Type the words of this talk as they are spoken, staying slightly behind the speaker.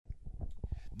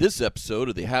This episode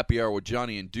of the Happy Hour with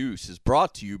Johnny and Deuce is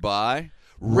brought to you by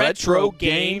Retro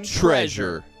Game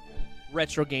Treasure.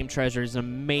 Retro Game Treasure is an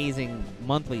amazing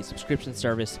monthly subscription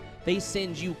service. They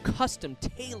send you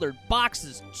custom-tailored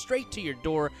boxes straight to your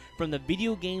door from the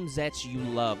video games that you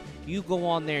love. You go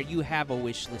on there, you have a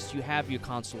wish list, you have your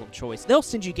console of choice. They'll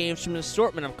send you games from an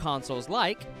assortment of consoles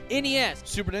like NES,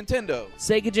 Super Nintendo,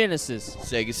 Sega Genesis,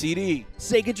 Sega CD,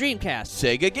 Sega Dreamcast,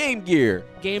 Sega Game Gear,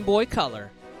 Game Boy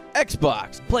Color,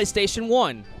 Xbox, PlayStation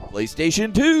 1,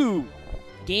 PlayStation 2,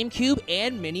 GameCube,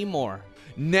 and many more.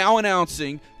 Now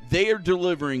announcing they are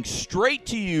delivering straight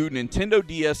to you Nintendo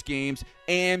DS games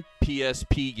and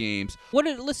PSP games. What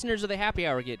do the listeners of the Happy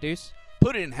Hour get, Deuce?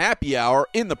 Put in Happy Hour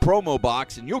in the promo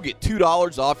box and you'll get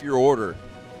 $2 off your order.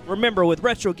 Remember, with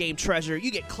Retro Game Treasure,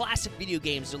 you get classic video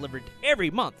games delivered every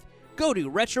month. Go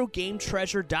to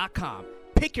RetroGameTreasure.com.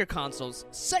 Pick your consoles,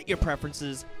 set your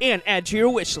preferences, and add to your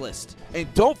wish list.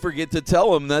 And don't forget to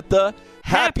tell them that the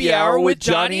Happy Hour with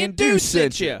Johnny and Deuce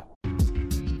sent you.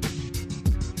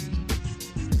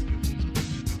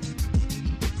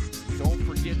 Don't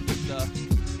forget that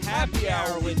the Happy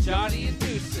Hour with Johnny and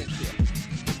Deuce sent you.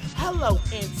 Hello,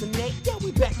 Internet. Yeah,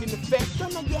 we back in effect. I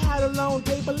know you had a long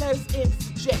day, but let us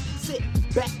interject. Sit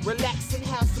back, relax, and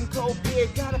have some cold beer.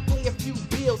 Gotta pay a few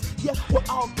bills. Yeah, we're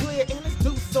all clear, and it's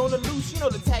Deuce on the loose. You know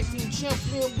the tag team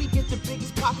champs. Man, we get the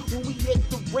biggest pop when we hit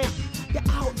the ramp. The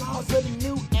outlaws of the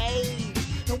new age,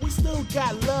 and we still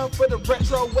got love for the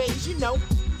retro ways. You know,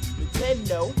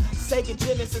 Nintendo, Sega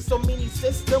Genesis, so many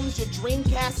systems, your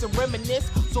Dreamcast and reminisce.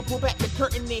 So pull back the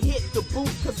curtain and hit the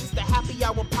booth, cause it's the Happy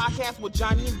Hour podcast with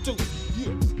Johnny and Deuce.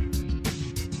 Yeah.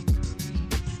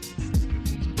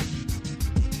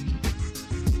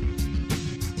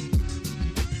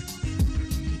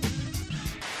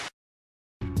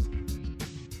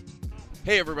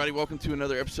 Hey everybody, welcome to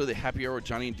another episode of the Happy Hour with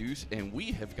Johnny and Deuce, and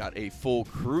we have got a full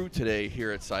crew today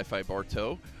here at Sci-Fi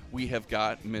Bartow. We have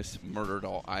got Miss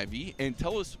Murderdoll Ivy, and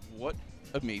tell us what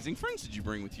amazing friends did you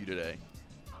bring with you today?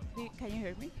 Can you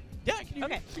hear me? Yeah, I can hear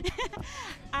Okay.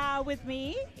 With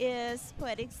me is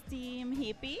Poetic Steam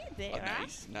Hippie, you. Dara.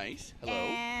 Nice. Hello.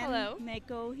 And Hello.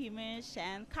 Neko Himish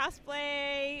and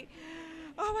Cosplay.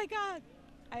 Oh my god.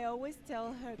 I always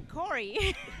tell her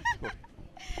Corey.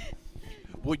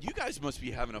 Well, you guys must be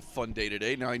having a fun day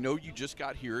today. Now, I know you just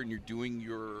got here and you're doing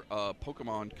your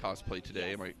Pokemon cosplay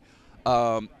today. Yes.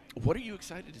 What are you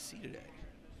excited to see today?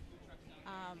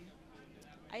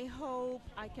 I hope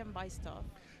I can buy stuff.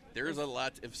 There is a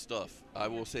lot of stuff. I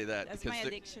will say that. That's because my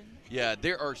addiction. Yeah,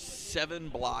 there are 7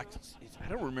 blocks. I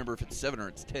don't remember if it's 7 or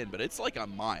it's 10, but it's like a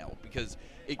mile because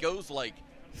it goes like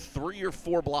 3 or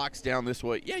 4 blocks down this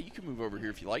way. Yeah, you can move over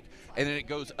here if you like. And then it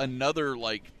goes another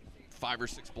like 5 or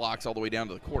 6 blocks all the way down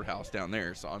to the courthouse down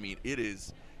there. So, I mean,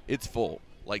 it's full.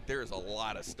 Like, there's a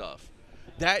lot of stuff.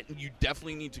 That, you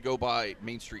definitely need to go by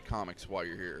Main Street Comics while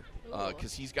you're here.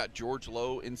 Because he's got George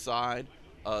Lowe inside,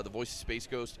 the voice of Space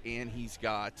Ghost, and he's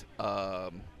got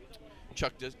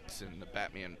Chuck Dixon, the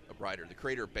Batman writer, the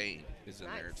creator of Bane, is in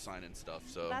there signing stuff.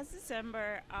 So Last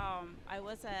December, I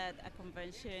was at a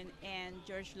convention and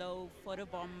George Lowe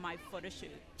photobombed my photo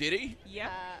shoot. did he? Yeah.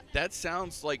 That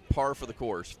sounds like par for the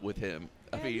course with him.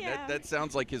 I mean, yeah. that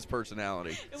sounds like his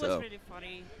personality. It so. was really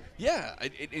funny. Yeah,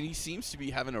 and he seems to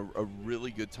be having a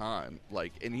really good time.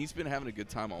 Like, and he's been having a good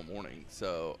time all morning.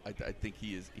 So I think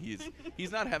he's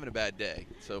not having a bad day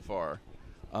so far.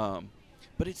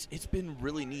 But it's been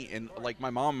really neat. And like my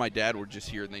mom and my dad were just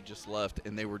here and they just left,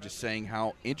 and they were just saying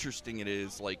how interesting it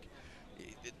is. Like,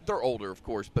 they're older, of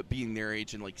course, but being their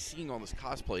age and like seeing all this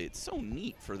cosplay, it's so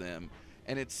neat for them,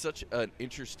 and it's such an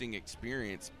interesting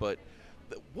experience. But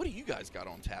what do you guys got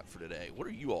on tap for today? What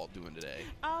are you all doing today?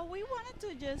 We wanted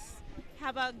to just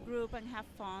have a group and have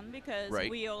fun because Right.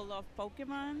 we all love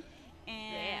Pokemon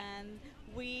and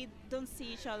we don't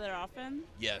see each other often.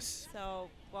 Yes. So,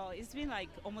 well, it's been like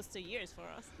almost 2 years for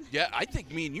us. Yeah, I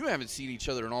think me and you haven't seen each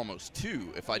other in almost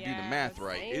 2, if I do the math Yes.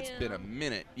 right. It's been a Damn.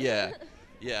 minute. Yeah.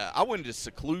 Yeah, I went into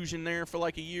seclusion there for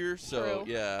like a year, so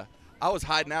True. yeah. I was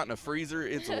hiding out in a freezer.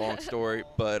 It's a long story,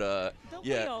 but Don't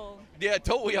yeah. we all? Yeah,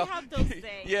 totally. We have those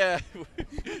days. Yeah.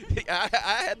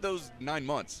 I had those 9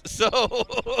 months. So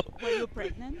Were you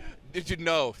pregnant? did you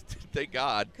know? Thank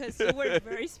God. Because you were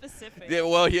very specific. Yeah,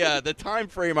 well, yeah, the time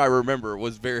frame I remember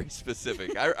was very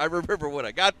specific. I remember when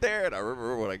I got there, and I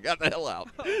remember when I got the hell out.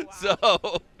 Oh,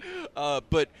 wow. So,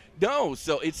 but no,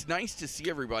 so it's nice to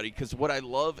see everybody, because what I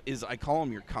love is I call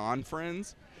them your con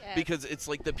friends, Yes. because it's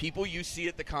like the people you see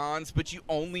at the cons, but you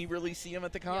only really see them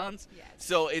at the cons. Yes.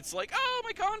 So it's like, oh,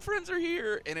 my con friends are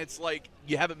here, and it's like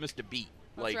you haven't missed a beat.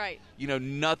 That's Like, right. you know,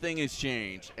 nothing has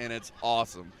changed, and it's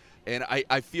awesome. And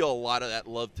I feel a lot of that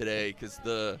love today because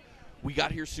we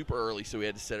got here super early, so we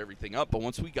had to set everything up. But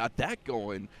once we got that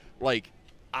going, like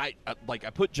I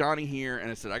put Johnny here,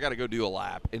 and I said I got to go do a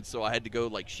lap, and so I had to go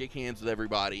like shake hands with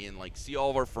everybody and like see all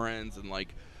of our friends and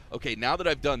like, okay, now that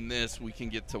I've done this, we can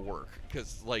get to work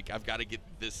because like I've got to get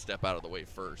this step out of the way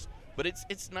first. But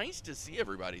it's nice to see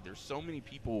everybody. There's so many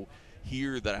people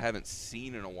here that I haven't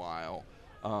seen in a while.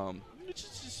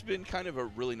 It's just been kind of a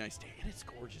really nice day, and it's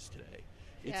gorgeous today.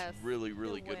 It's really,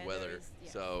 really The good weather.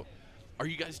 yes. So, are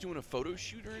you guys doing a photo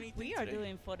shoot or anything We are today?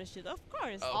 doing photo shoot, of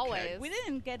course. Okay. Always. We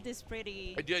didn't get this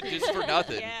pretty. Just for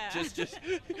nothing. Yeah.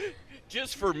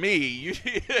 Just for me. You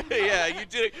did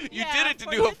it. You Yeah, did it to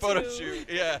for do a you photo too. shoot.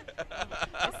 Yeah.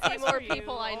 See more For you,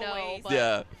 people I know, always. but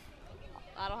Yeah.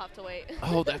 I don't have to wait.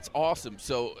 Oh, that's awesome.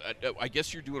 So, I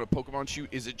guess you're doing a Pokemon shoot.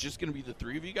 Is it just going to be the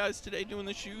three of you guys today doing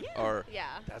the shoot? Yeah. Or Yeah.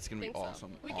 that's going to be think so.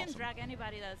 awesome. We awesome. can drag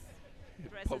anybody that's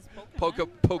dressed as Pokemon.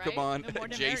 Pokemon The more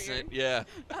the adjacent. merrier.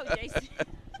 Yeah. Oh, Jason.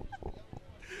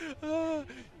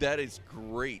 That is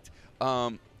great.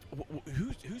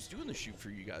 Who's doing the shoot for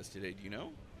you guys today? Do you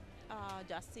know?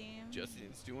 Justin.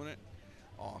 Justin's doing it.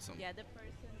 Awesome. Yeah, the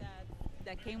person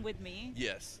that came with me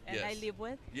Yes. and yes. I live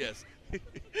with. Yes.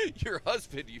 Your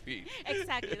husband, you mean?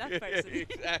 Exactly, that person.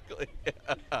 Exactly.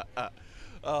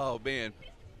 Oh man.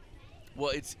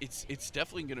 Well, it's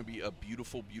definitely going to be a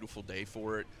beautiful, beautiful day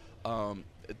for it.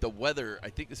 The weather, I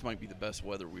think this might be the best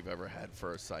weather we've ever had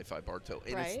for a Sci-Fi Bartow,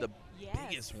 and it's Right? the Yes.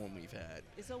 biggest one we've had.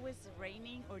 It's always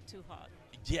raining or too hot.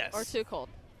 Yes. Or too cold.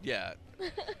 Yeah,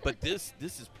 but this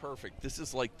is perfect. This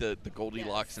is like the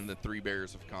Goldilocks Yes. and the Three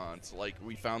Bears of cons. Like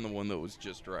we found the one that was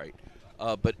just right.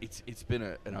 But it's been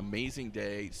an amazing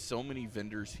day. So many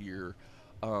vendors here.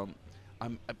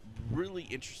 I'm really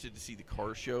interested to see the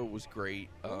car show. It was great.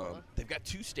 They've got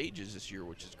 2 stages this year,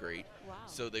 which is great. Wow.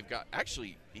 So they've got,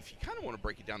 actually, if you kind of want to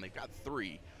break it down, they've got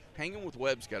 3. Hanging with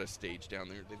Webb's got a stage down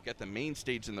there. They've got the main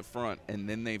stage in the front, and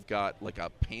then they've got like a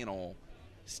panel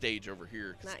stage over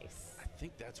here. 'Cause Nice. I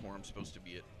think that's where I'm supposed to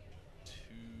be at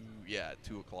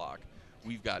 2 o'clock.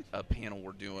 We've got a panel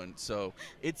we're doing. So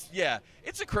it's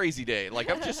a crazy day. Like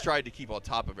I've just tried to keep on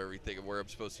top of everything and where I'm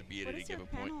supposed to be at What any is your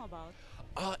given point. panel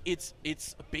about? It's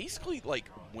basically like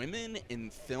women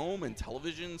in film and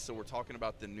television. So we're talking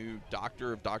about the new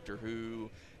Doctor of Doctor Who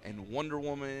and Wonder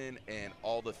Woman and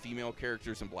all the female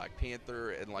characters in Black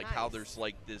Panther and like how Nice. there's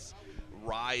like this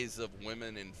rise of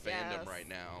women in fandom Yes. right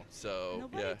now. So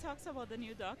Nobody yeah. talks about the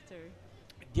new Doctor.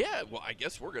 Yeah, well, I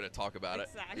guess we're going to talk about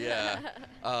Exactly. it. Yeah.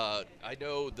 I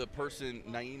know the person,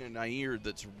 Naina Nair,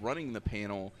 that's running the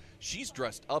panel, she's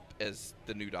dressed up as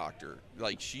the new Doctor.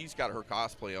 Like, she's got her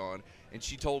cosplay on, and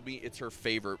she told me it's her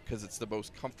favorite because it's the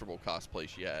most comfortable cosplay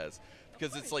she has.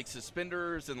 Because it's like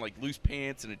suspenders and like loose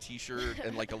pants and a t-shirt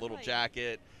and like a little Right.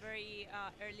 jacket. Very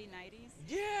early 90s.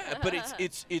 Yeah, but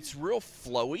it's real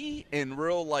flowy and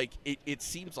real like it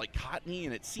seems like cottony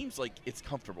and it seems like it's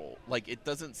comfortable. Like it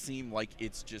doesn't seem like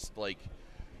it's just like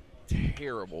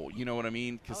terrible. You know what I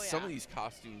mean? Because Oh, some yeah. of these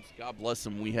costumes, God bless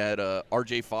them. We had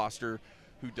R.J. Foster,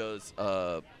 who does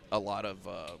a lot of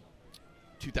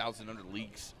 2000 Under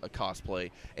Leagues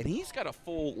cosplay, and he's got a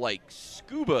full like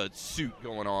scuba suit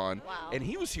going on. Wow. And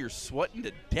he was here sweating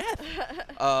to death.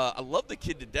 I love the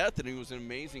kid to death, and it was an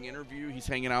amazing interview. He's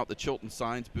hanging out at the Chilton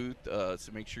Signs booth, so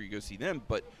make sure you go see them.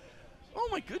 But oh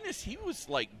my goodness, he was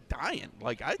like dying.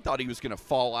 Like I thought he was gonna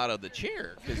fall out of the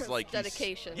chair because like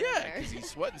Dedication Yeah, right there. because he's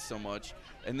sweating so much.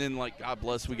 And then like God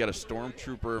bless, we got a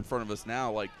stormtrooper in front of us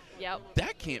now. Like Yep.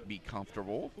 that can't be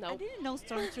comfortable. I Nope. didn't know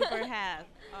Stormtrooper had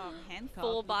handcuffs.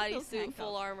 Full Look at body those suit, handcuffs.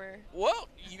 full armor. Well,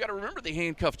 you got to remember they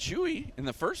handcuffed Chewie in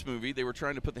the first movie. They were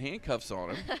trying to put the handcuffs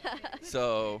on him.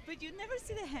 So But you never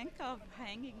see the handcuff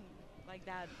hanging like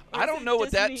that. Or I is don't it know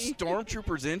what just that me?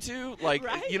 stormtrooper's into. Like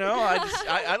Right? you know,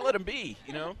 I let him be.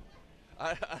 You know,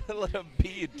 I let him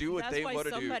be and do what That's they why want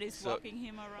to do. somebody's So- walking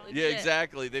him around. Yeah, Legit.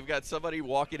 exactly. They've got somebody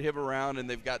walking him around, and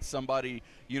they've got somebody,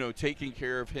 taking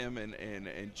care of him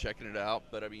and checking it out.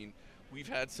 But I mean, we've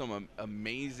had some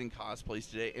amazing cosplays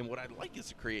today, and what I like is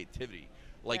the creativity.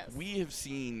 Like Yes. we have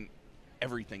seen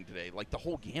everything today, like the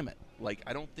whole gamut. Like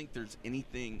I don't think there's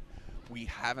anything we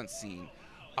haven't seen.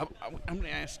 I'm going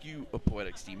to ask you, a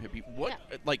Poetic Steam Hippie, what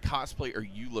like cosplay are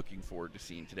you looking forward to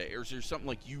seeing today, or is there something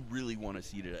like you really want to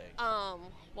see today?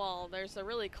 Well, there's a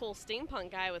really cool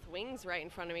steampunk guy with wings right in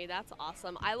front of me. That's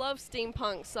awesome. I love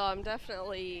steampunk, so I'm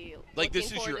definitely Like,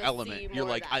 this looking is your forward to element. see You're more of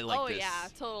like, that. I like oh, this. yeah,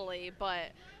 totally.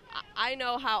 But I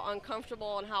know how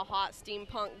uncomfortable and how hot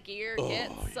steampunk gear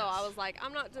gets, so I was like,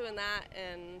 I'm not doing that,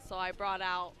 and so I brought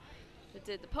out. I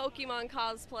did the Pokemon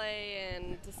cosplay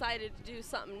and decided to do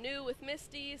something new with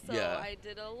Misty, so Yeah. I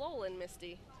did a Alolan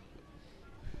Misty.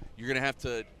 You're going to have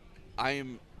to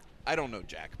I don't know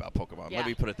jack about Pokemon. Yeah. Let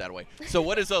me put it that way. So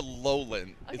what is a Alolan?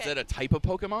 Is Okay. that a type of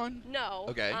Pokemon? No.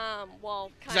 Okay.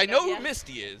 Well, Because I kind know of, who yeah.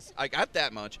 Misty is. I got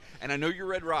that much. And I know you're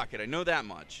Red Rocket. I know that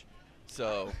much.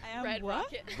 So, I am Red what?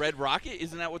 Rocket. Red Rocket,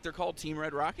 isn't that what they're called? Team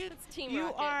Red Rocket? It's Team You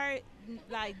Rocket. are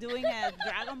like doing a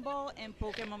Dragon Ball and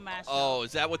Pokemon mashup. Oh,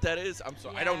 is that what that is? I'm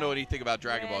sorry. I don't know Yeah. anything about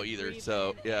Dragon Ball Red either. Ribbon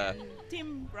So, yeah. and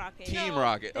Team Rocket. Team No,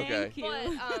 Rocket. Okay. Thank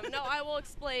you. But no, I will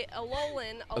explain.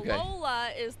 Alolan. Okay. Alola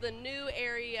is the new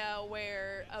area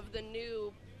of the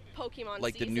new Pokemon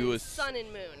Like the seasons, newest- Sun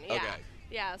and Moon. Yeah. Okay.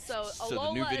 Yeah. So So the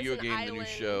Alola new video is an game, the new island,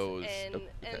 show is- and okay.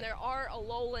 and there are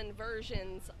Alolan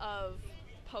versions of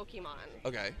Pokemon.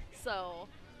 Okay. So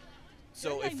So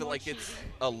They're, like, if more like it's cheaty.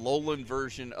 a Alolan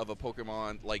version of a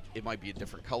Pokemon, like it might be a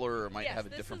different color or it might yes, have a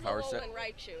this different is power Alolan set.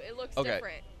 Raichu. It looks Okay.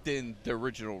 different. Than the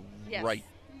original Yes. right.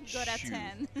 Got a shoe.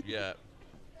 10. Yeah.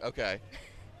 Okay.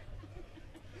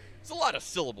 It's a lot of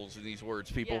syllables in these words,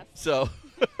 people. Yes. So.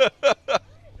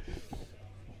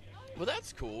 Well,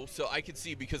 that's cool. So I can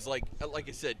see because, like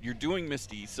I said, you're doing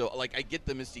Misty. So, like, I get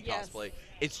the Misty Yes. cosplay.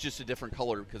 It's just a different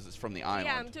color because it's from the island.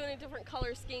 Yeah, I'm doing a different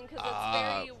color scheme because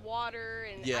Ah. it's very water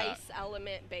and Yeah. ice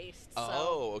element based. So,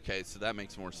 Oh, okay. So that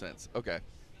makes more sense. Okay.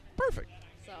 Perfect.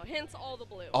 so hence all the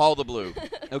blue. All the blue.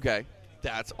 Okay.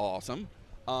 That's awesome.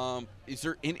 Is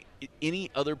there any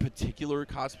other particular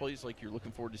cosplays like you're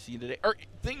looking forward to seeing today, or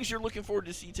things you're looking forward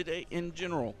to see today in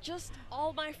general? Just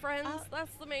all my friends.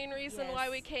 That's the main reason why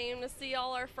we yes. came, to see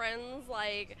all our friends.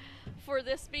 Like, for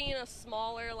this being a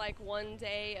smaller, like,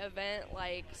 one-day event,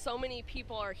 like, so many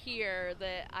people are here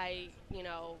that I,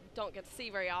 don't get to see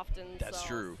very often. That's so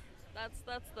true. That's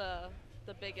the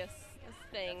biggest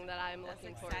thing that I'm That's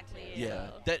looking exactly forward it. to. Yeah,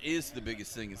 so. that is the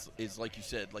biggest thing. Is like you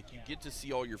said, like you get to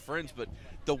see all your friends. But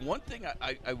the one thing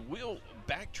I will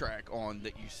backtrack on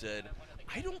that you said,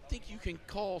 I don't think you can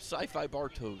call Sci-Fi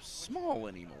Bartos small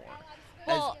anymore.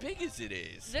 Well, as big as it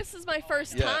is. This is my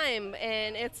first Yeah. time,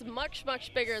 and it's much,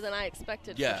 much bigger than I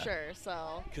expected Yeah. for sure.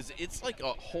 So Because it's like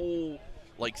a whole,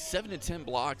 like 7 to 10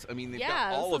 blocks. I mean, they've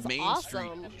Yeah, got all this of is Main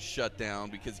awesome. Street shut down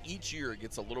because each year it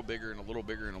gets a little bigger and a little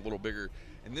bigger and a little bigger.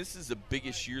 And this is the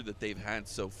biggest year that they've had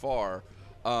so far.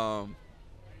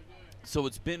 So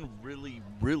it's been really,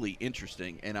 really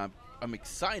interesting, and I'm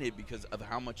excited because of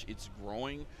how much it's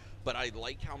growing. But I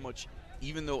like how much,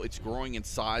 even though it's growing in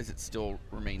size, it still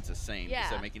remains the same. Does Yeah.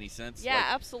 that make any sense? yeah, Like,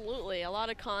 absolutely. A lot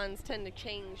of cons tend to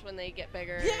change when they get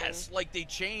bigger. yes, like they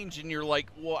change, and you're like,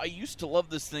 well, I used to love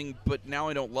this thing, but now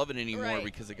I don't love it anymore Right.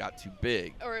 because it got too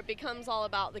big. Or it becomes all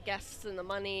about the guests and the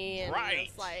money, and Right.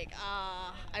 it's like,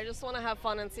 I just want to have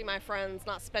fun and see my friends,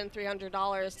 not spend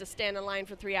 $300 to stand in line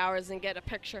for 3 hours and get a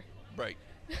picture. Right.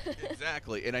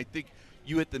 Exactly. And I think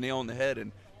you hit the nail on the head.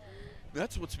 And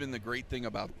that's what's been the great thing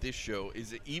about this show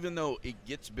is that even though it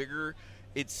gets bigger,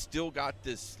 it's still got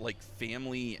this like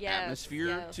family Yes, atmosphere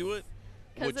yes. to it.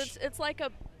 Because Which, it's like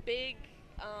a big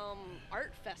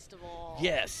art festival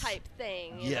Yes. type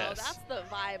thing. You Yes. know, that's the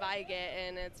vibe I get,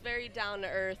 and it's very down to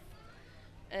earth,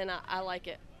 and I like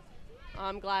it.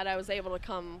 I'm glad I was able to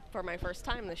come for my first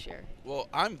time this year. well,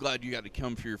 I'm glad you got to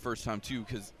come for your first time too,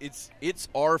 because it's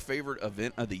our favorite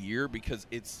event of the year because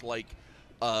it's like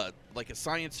a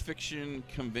science fiction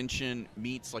convention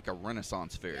meets like a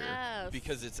Renaissance fair Yes.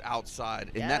 because it's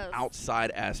outside, and that Yes.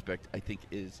 outside aspect I think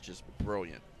is just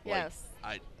brilliant. Yes.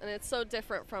 Like, And it's so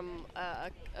different from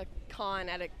a con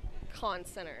at a con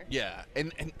center. Yeah,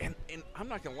 and I'm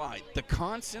not gonna lie, the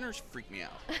con centers freak me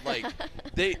out. Like,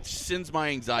 they sends my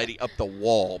anxiety up the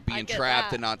wall, being get trapped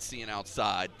that. and not seeing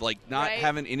outside, like not Right.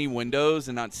 having any windows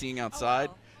and not seeing outside.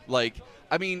 wow. Like,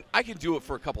 I mean, I can do it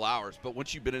for a couple hours, but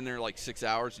once you've been in there like 6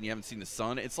 hours and you haven't seen the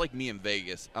sun, it's like me in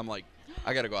Vegas. I'm like,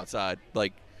 I gotta go outside.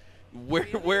 Like,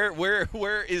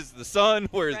 where is the sun?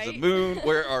 Where's the Right? moon?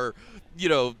 Where are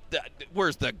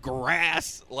where's the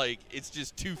grass? Like, it's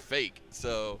just too fake.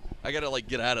 So I gotta like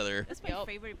get out of there. That's my Yup.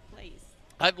 favorite place.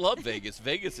 I love Vegas.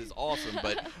 Vegas is awesome,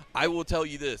 but I will tell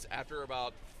you this: after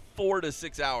about 4 to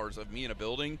 6 hours of me in a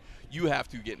building, you have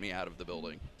to get me out of the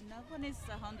building. Not when it's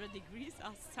 100 degrees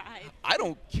outside. I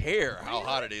don't care how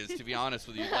hot it is, to be honest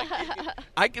with you. Like,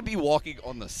 I could be walking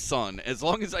on the sun as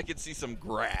long as I can see some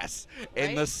grass and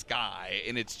Right? the sky,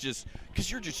 and it's just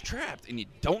because you're just trapped and you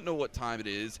don't know what time it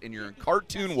is, and you're in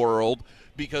cartoon world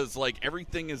because like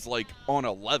everything is like on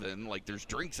 11. Like there's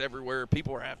drinks everywhere,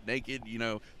 people are half naked.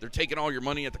 They're taking all your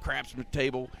money at the craps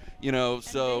table. And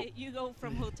So you go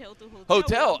from hotel to hotel.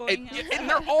 hotel, We're going and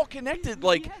they're all connected.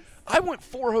 Like, Yes. I went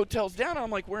 4 hotels down, and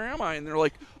I'm like, where am I? And they're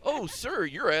like, oh, sir,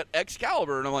 you're at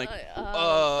Excalibur. And I'm like,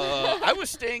 I was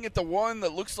staying at the one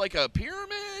that looks like a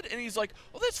pyramid. And he's like,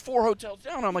 oh, that's 4 hotels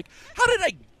down. I'm like, how did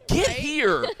I get right?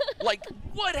 here. Like,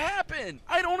 what happened?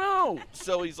 I don't know.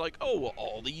 So he's like, oh, well,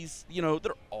 all these,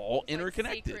 they're all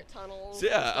interconnected. Secret tunnels. So,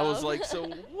 yeah, and I was stuff. like,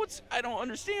 so I don't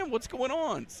understand what's going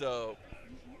on. So,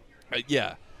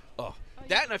 yeah. Oh,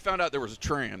 that and I found out there was a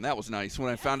tram. That was nice.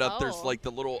 When I found out there's Oh. like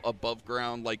the little above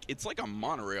ground, like it's like a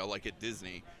monorail, like at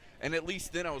Disney. And at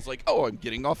least then I was like, oh, I'm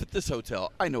getting off at this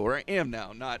hotel. I know where I am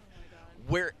now, not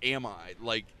where am I?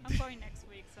 Like, I'm going next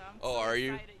week, so I'm oh, so are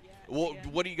you? excited, yeah. Well, Yeah.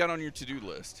 what do you got on your to-do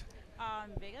list?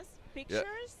 Vegas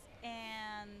pictures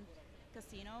and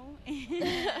casino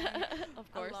Of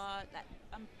a course. lot.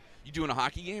 You doing a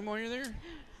hockey game while you're there?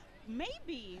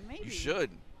 Maybe. You should.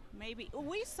 Maybe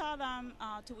we saw them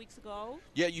 2 weeks ago.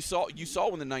 Yeah, you saw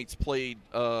when the Knights played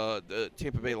the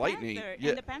Tampa Bay Lightning. Yeah.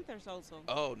 And the Panthers also.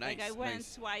 Oh, nice. Like I went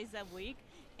nice. twice a week,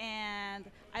 and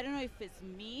I don't know if it's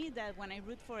me that when I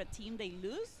root for a team they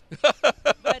lose.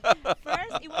 But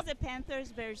first it was the Panthers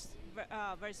versus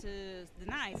the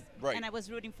Knights, Right. and I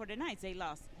was rooting for the Knights. They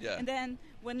lost. Yeah. And then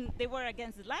when they were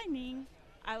against the Lightning,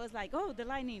 I was like, oh, the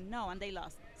Lightning, no, and they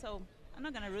lost. So I'm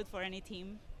not gonna root for any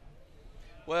team.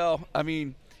 Well, I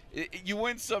mean, you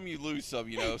win some, you lose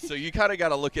some, so you kind of got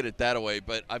to look at it that way.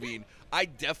 But, I mean, I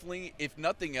definitely, if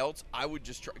nothing else, I would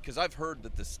just try, because I've heard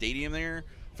that the stadium there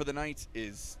for the Knights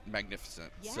is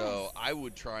magnificent. So Yes. I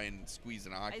would try and squeeze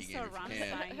an hockey I game saw if you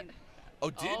can. Rammstein. Oh,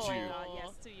 did Oh. you?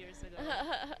 Yes, 2 years ago.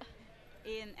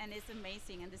 And it's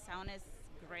amazing, and the sound is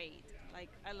great. Like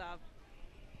I love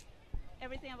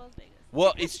everything about Vegas.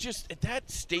 Well, it's just that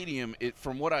stadium,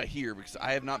 from what I hear, because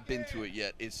I have not been to it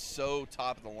yet, is so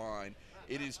top of the line.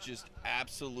 It is just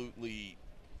absolutely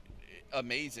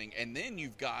amazing. And then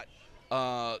you've got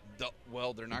they're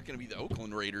not going to be the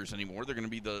Oakland Raiders anymore. They're going to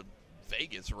be the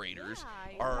Vegas Raiders.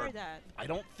 Yeah, I heard that. I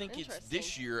don't think it's this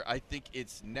Interesting. year. I think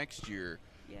it's next year.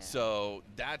 Yeah. So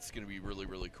that's going to be really,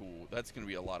 really cool. That's going to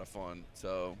be a lot of fun.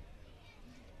 So,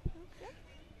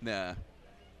 nah.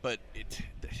 But you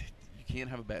can't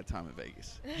have a bad time in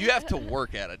Vegas. You have to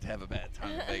work at it to have a bad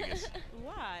time in Vegas.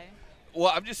 Why?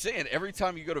 Well, I'm just saying, every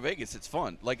time you go to Vegas, it's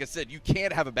fun. Like I said, you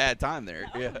can't have a bad time there.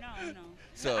 No, yeah. no.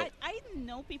 So- I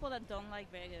know people that don't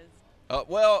like Vegas.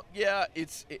 Well, yeah,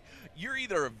 you're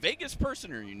either a Vegas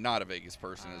person or you're not a Vegas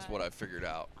person, is what I've figured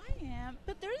out. I am,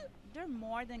 but there are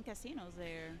more than casinos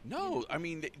there. No, I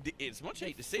mean, as much as I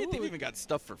hate to say it, they've food. even got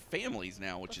stuff for families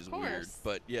now, which Of is weird. course.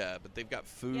 But yeah, but they've got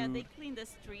food. Yeah, they clean the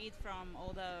street from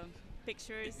all the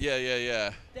pictures. Yeah.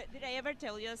 Did I ever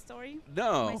tell you a story?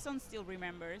 No. My son still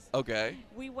remembers. Okay.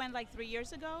 We went like 3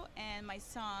 years ago, and my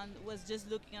son was just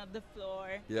looking at the floor,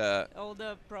 Yeah. all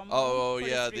the promo. Oh for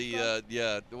yeah, strip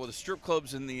club. well, the strip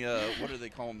clubs and the what do they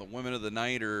call them? The women of the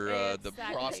night or the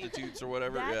Exactly. prostitutes or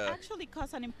whatever. That Yeah. actually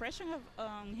caused an impression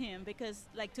on him because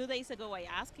like 2 days ago I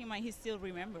asked him and he still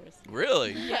remembers.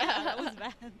 Really? Yeah, that was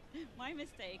bad. My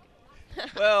mistake.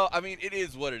 Well, I mean, it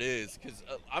is what it is. Because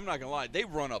I'm not gonna lie, they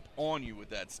run up on you with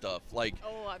that stuff. Like,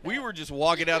 Oh, I we bet. were just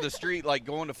walking down the street, like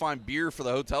going to find beer for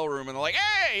the hotel room, and they're like,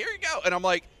 "Hey, here you go!" And I'm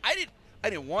like, I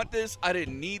didn't want this. I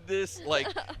didn't need this. Like,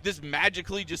 this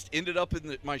magically just ended up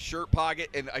in my shirt pocket,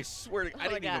 and I swear to, I Oh my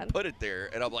didn't even God. put it there.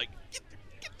 And I'm like,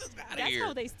 get this out of That's here.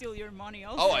 how they steal your money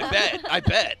also. Oh, I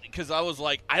bet. Because I was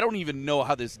like, I don't even know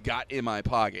how this got in my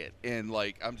pocket. And,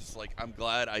 like, I'm just like, I'm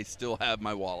glad I still have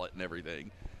my wallet and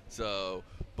everything. So,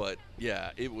 but,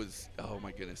 yeah, it was, oh,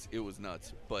 my goodness, it was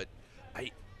nuts. But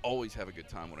I always have a good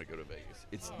time when I go to Vegas.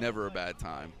 It's never a bad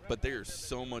time. But there's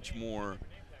so much more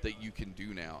that you can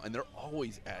do now. And they're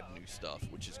always adding new stuff,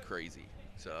 which is crazy.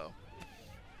 So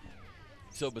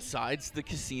besides the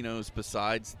casinos,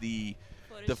 besides the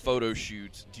photo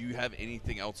shoots, do you have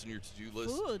anything else on your to-do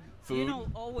list? Food. You know,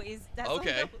 always. That's on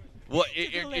Okay. the Well,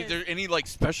 to-do is there list. any like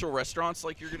special restaurants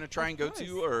like you're gonna try and go Of to,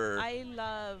 course. or I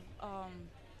love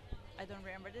I don't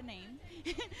remember the name,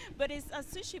 but it's a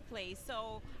sushi place.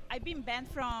 So I've been banned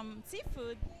from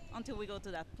seafood until we go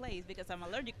to that place because I'm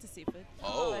allergic to seafood.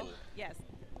 Oh. But yes,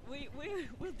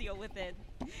 we'll deal with it.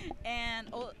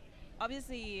 And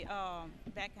obviously,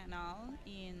 Bacchanal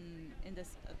in this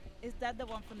is that the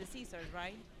one from the Caesars,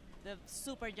 right? The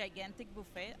super gigantic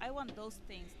buffet. I want those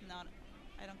things.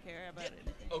 I don't care about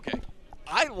anything. okay.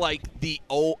 I like the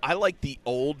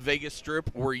old Vegas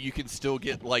Strip where you can still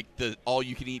get like the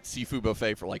all-you-can-eat seafood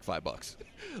buffet for like $5.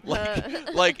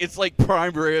 like it's like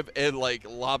prime rib and like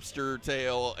lobster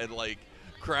tail and like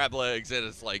crab legs, and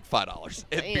it's like $5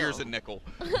 and Damn. beer's a nickel.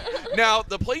 Now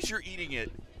the place you're eating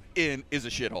it in is a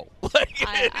shithole. Like,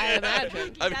 I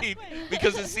imagine. I That's mean, why.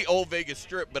 because it's the old Vegas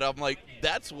Strip, but I'm like,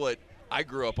 that's what I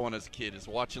grew up on as a kid, is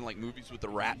watching like movies with the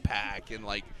Rat Pack and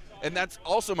like. And that's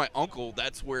also my uncle.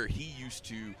 That's where he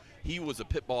was a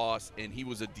pit boss, and he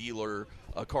was a dealer,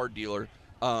 a card dealer.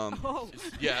 Oh.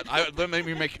 Yeah, let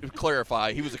me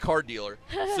clarify. He was a car dealer.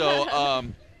 So,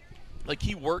 like,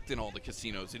 he worked in all the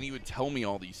casinos, and he would tell me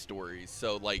all these stories.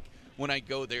 So, like, when I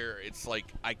go there, it's like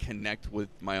I connect with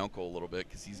my uncle a little bit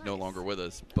because he's no Nice. longer with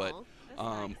us. But,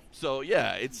 Aw, that's nice. so,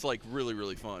 yeah, it's, like, really,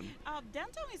 really fun.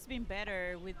 Downtown has been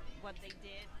better with what they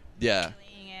did. Yeah.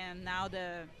 And now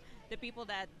the people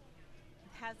that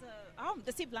has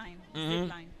the zip line. Mhm. Zip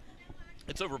line.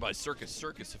 It's over by Circus,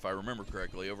 if I remember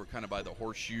correctly, over kind of by the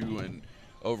Horseshoe and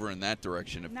over in that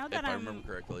direction, if Now that I I'm- remember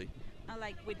correctly.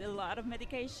 Like with a lot of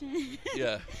medication.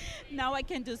 Yeah. Now I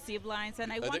can do zip lines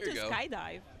and I want there to you go.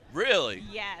 skydive. Really?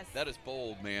 Yes. That is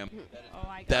bold, ma'am. Oh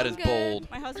my god. That is Good.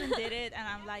 bold. My husband did it, and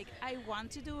I'm like, I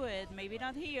want to do it. Maybe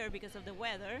not here because of the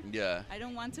weather. Yeah. I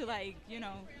don't want to like,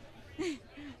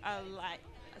 like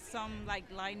some like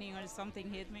lightning or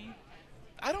something hit me.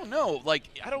 I don't know.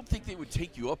 Like, I don't think they would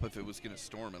take you up if it was going to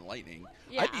storm and lightning.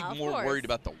 Yeah, I'd be of more course. worried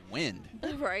about the wind.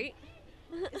 Right?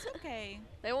 It's okay.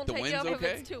 They won't The take you wind's up okay?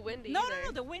 if it's too windy. No,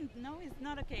 either. the wind. No, it's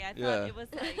not okay. I thought Yeah. it was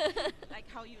like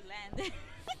how you land.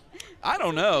 I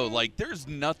don't know. Like, there's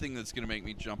nothing that's going to make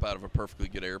me jump out of a perfectly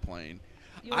good airplane.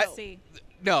 You'll I- see.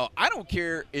 No, I don't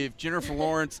care if Jennifer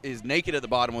Lawrence is naked at the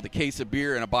bottom with a case of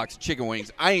beer and a box of chicken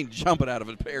wings. I ain't jumping out of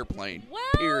an airplane. Well,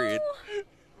 Period.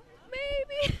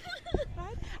 Maybe.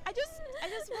 Right? I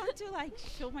just want to like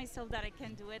show myself that I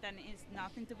can do it, and it's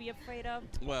nothing to be afraid of.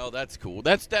 Well, that's cool.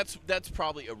 That's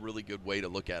probably a really good way to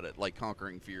look at it, like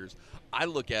conquering fears. I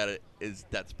look at it as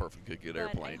that's perfectly good But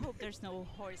airplane. I hope there's no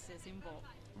horses involved.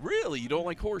 Really? You don't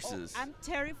like horses? Oh, I'm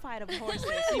terrified of horses.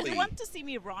 Really? If you want to see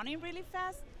me running really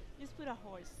fast, just put a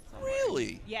horse somewhere.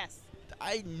 Really? Yes.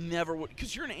 I never would,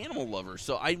 because you're an animal lover,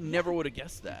 so I never would have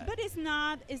guessed that. But it's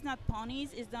not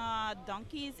ponies, it's not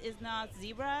donkeys, it's not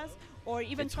zebras, or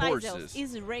even It's Clydesdales. horses.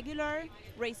 It's regular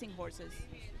racing horses.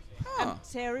 Huh. I'm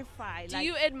terrified. Do like,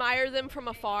 you admire them from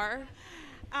afar?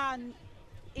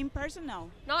 in person,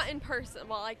 no. Not in person.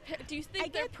 Well, like, do you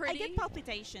think they're I pretty? get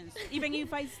palpitations, even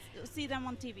if I see them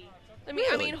on TV. I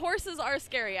Really? mean, horses are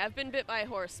scary. I've been bit by a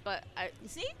horse, but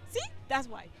See? That's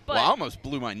why. but Well, I almost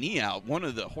blew my knee out. One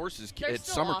of the horses They're at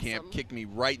still summer awesome. camp kicked me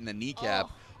right in the kneecap. Oh,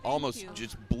 thank almost you.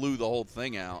 just blew the whole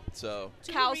thing out. So,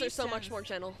 Two cows are so much reasons. more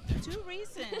gentle. 2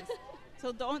 reasons.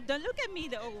 So don't look at me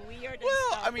though weird. And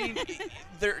well, stuff. I mean,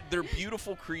 they're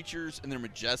beautiful creatures and they're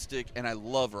majestic, and I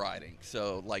love riding.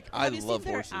 So, like, I have you love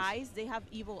seen horses. their eyes? They have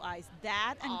evil eyes.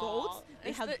 That and goats, they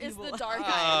it's have the, it's evil the dark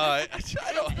eyes.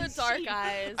 I don't. It's the dark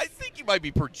eyes. I think you might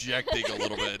be projecting a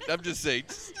little bit. I'm just saying,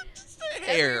 just a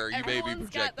hair. You may be Everyone's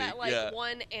projecting. got that like yeah.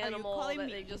 one animal calling that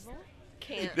me they just evil?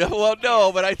 can't. No, well,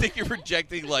 no, but I think you're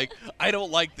projecting like I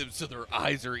don't like them, so their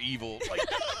eyes are evil. Like,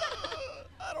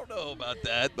 I don't know about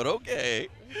that, but okay.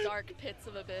 Dark pits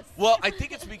of abyss. Well, I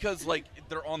think it's because like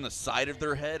they're on the side of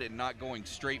their head and not going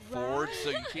straight forward,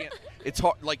 so you can't. It's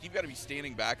hard. Like you've got to be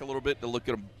standing back a little bit to look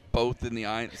at them both in the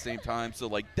eye at the same time. So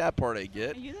like that part I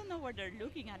get. You don't know what they're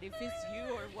looking at, if it's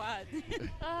you or what.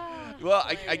 Ah, Well,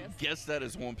 I hilarious. guess that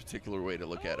is one particular way to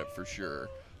look at it for sure.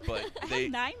 But I they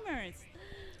have nightmares.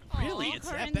 really, Aw, it's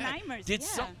that current bad. nightmares, Did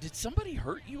yeah. did somebody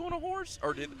hurt you on a horse,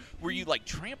 or were you like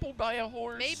trampled by a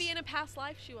horse? Maybe in a past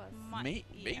life she was. Yeah.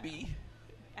 Maybe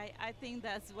I think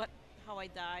that's how I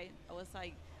died. I was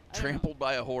like I don't know. trampled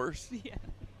by a horse. Yeah.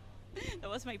 That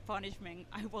was my punishment.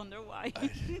 I wonder why.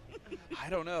 I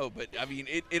don't know, but I mean,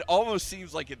 it almost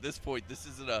seems like at this point, this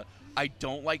isn't a I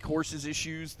don't like horses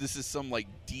issues. This is some like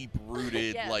deep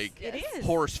rooted Yes, like yes. It is.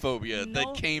 horse phobia No,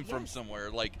 that came from yes.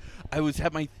 somewhere. Like I was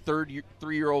at my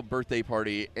 3-year-old birthday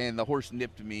party, and the horse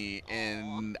nipped me,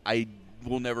 and I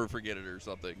will never forget it or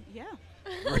something. Yeah.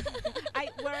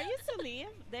 Where I used to live,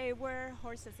 there were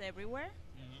horses everywhere,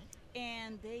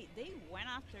 and they went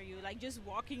after you, like just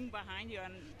walking behind you.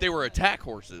 And They were attack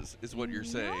horses, is what you're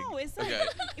saying. No, it's like okay.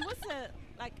 it was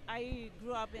like I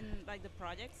grew up in like the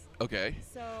projects, Okay.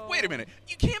 so. Wait a minute.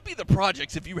 You can't be the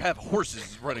projects if you have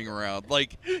horses running around.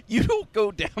 Like you don't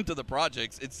go down to the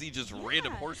projects and see just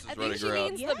random Yeah. horses I think running she around.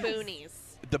 means Yes. the boonies.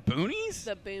 The boonies?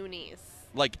 The boonies.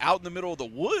 Like out in the middle of the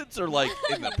woods or like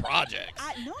in the projects?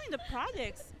 No, in the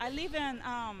projects. I live in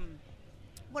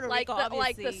Puerto Like Rico, the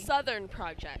obviously. southern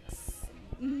projects.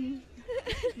 Mhm.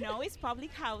 No, it's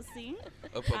public housing,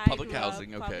 Oh, I public grew up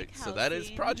housing. Okay. public So that is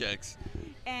housing. projects.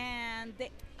 and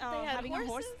had having a horse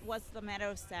horses? was a matter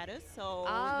of status. So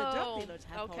the Oh, drug dealers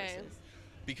have okay. horses.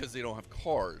 Because they don't have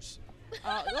cars.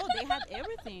 No, they had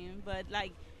everything, but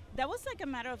like that was like a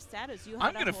matter of status. You had I'm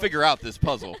a going to horse. figure out this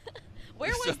puzzle.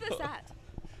 Where was So- this at?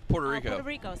 Puerto Rico. Puerto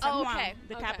Rico, San Oh, Juan, okay,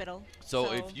 the okay. capital.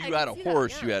 So if you I had can a see that,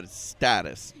 horse, yeah. you had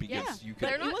status because Yeah, you but could.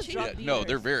 They're it not was cheap. drug Yeah, no, they're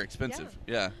dealers. very expensive.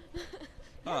 Yeah.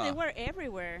 Yeah, they Huh. were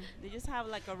everywhere. They just have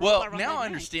like a rope Well, around now their I neck.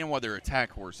 understand why they're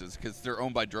attack horses, because they're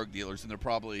owned by drug dealers and they're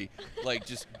probably like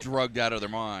just drugged out of their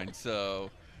mind. So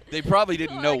they probably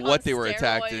didn't know Like, what on they were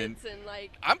attacked in. steroids and,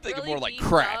 like, I'm thinking really more like beefed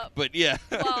crack, up. but yeah.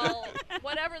 Well,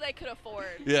 whatever they could afford.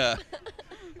 Yeah.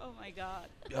 Oh my God.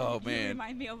 Oh You man.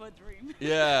 remind me of a dream.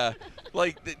 Yeah.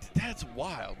 Like that's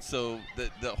wild. So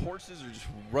the horses are just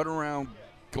running around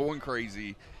going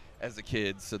crazy as a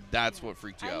kid. So that's what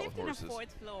freaked you I out lived with in a horses.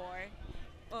 fourth floor.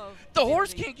 Of The horse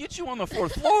building. can't get you on the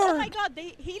fourth Oh floor. my God!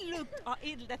 He looked.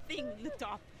 The thing looked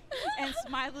up and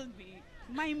smiled at me.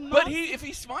 My mom. But if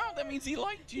he smiled, that means he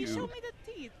liked He you. showed me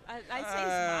the teeth. I say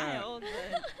smiled.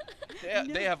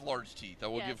 But They have large teeth. I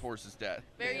will Yes. give horses that.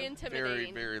 Very They have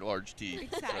intimidating. Very, very large teeth.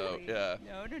 exactly. So,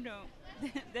 yeah. No.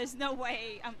 There's no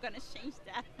way I'm gonna change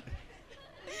that.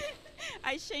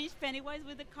 I changed Pennywise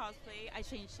with the cosplay. I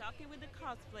changed Shocky with the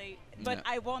cosplay. But Yeah.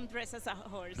 I won't dress as a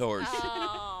horse. Horse.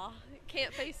 Oh,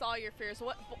 can't face all your fears.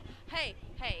 Hey,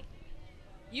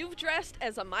 you've dressed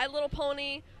as a My Little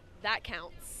Pony. That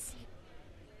counts.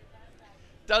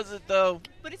 Does it though?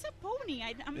 But it's a pony.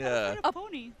 I'm Yeah. not afraid of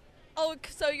ponies. Oh,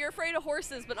 so you're afraid of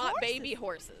horses, but not Horses. baby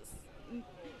horses.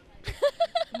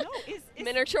 No, it's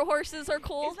Miniature horses are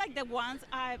cool. It's like the ones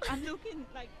I'm looking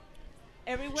like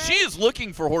everywhere. She is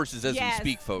looking for horses as Yes, we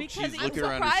speak, folks. because She's I'm looking I'm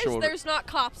around his surprised shoulder. there's not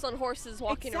cops on horses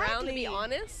walking around, to be Exactly.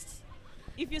 honest.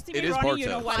 If you see It me is running, you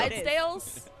know Bartow, what so- it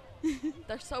is. Clydesdales,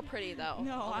 they're so pretty though.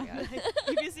 No, Oh my I'm God. like,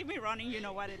 if you see me running, you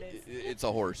know what it is. It's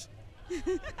a horse.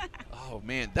 Oh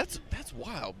man, that's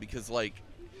wild because like,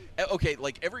 okay,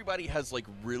 like everybody has like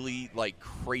really like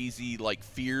crazy like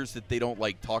fears that they don't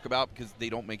like talk about because they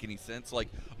don't make any sense. Like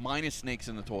mine is snakes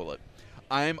in the toilet.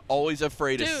 I'm always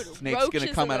afraid Dude, a snake's roaches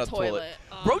gonna come in out the of the toilet. toilet.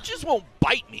 Ugh. Roaches won't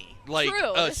bite me. Like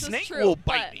True, a this is snake true, will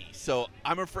bite but- me. So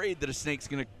I'm afraid that a snake's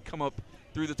gonna come up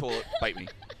through the toilet, bite me.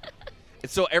 And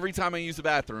so every time I use the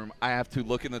bathroom, I have to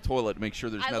look in the toilet to make sure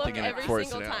there's I nothing look in it every before I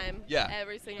single sit down. time. Yeah.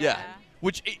 Every single Yeah. time.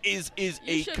 Which is You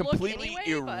a should look completely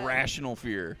anyway, but- irrational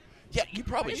fear. Yeah, you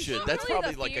probably It's should. not That's really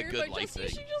probably the like fear, a good but life just, thing. You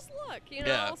should just look. You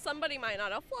Yeah. know, somebody might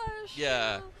not have flushed.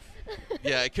 Yeah. You know?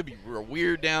 Yeah, it could be real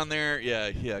weird down there. Yeah,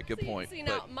 good point. See,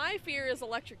 But now my fear is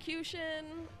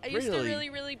electrocution. I used to Really?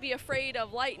 really be afraid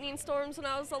of lightning storms when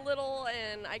I was a little,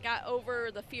 and I got over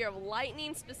the fear of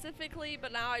lightning specifically,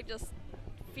 but now I just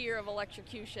fear of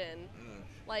electrocution,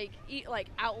 like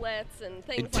outlets and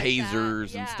things and like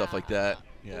tasers that. and stuff like that.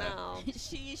 Yeah. No.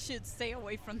 She should stay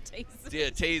away from tasers. Yeah,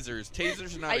 tasers.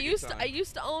 Tasers are not I a good used time. I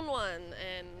used to own one,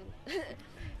 and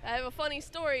I have a funny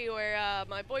story where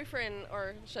my boyfriend,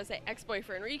 or should I say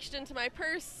ex-boyfriend, reached into my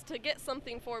purse to get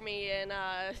something for me and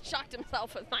shocked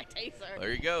himself with my taser.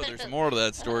 There you go. There's more to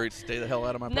that story. Stay the hell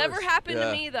out of my Never purse. happened Yeah.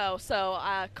 to me though, so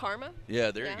karma. Yeah,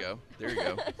 there Yeah. you go. There you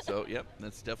go. So, yep,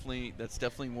 that's definitely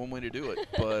one way to do it.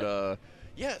 But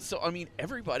yeah, so I mean,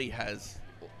 everybody has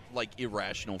like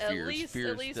irrational At fears, least-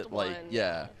 fears at least that one, like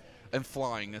yeah. And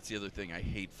flying, that's the other thing. I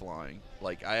hate flying.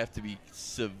 Like I have to be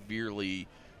severely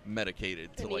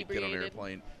medicated to like get on an Inebriated.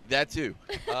 airplane. That too.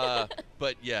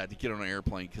 But yeah, to get on an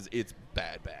airplane because it's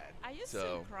bad. I used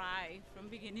So- to cry from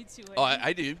beginning to end. Oh,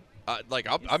 I do. Like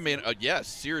I mean, yes,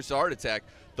 serious heart attack.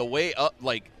 The way up,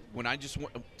 like when I just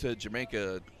went to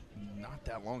Jamaica not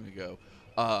that long ago,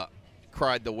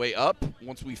 cried the way up.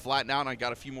 Once we flattened out, and I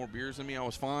got a few more beers in me, I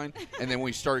was fine. And then when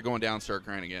we started going down, started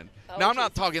crying again. Oh, Now I'm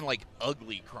not Jesus. talking like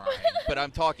ugly crying, but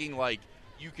I'm talking like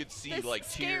you could see This like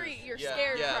scary- tears. you're yeah,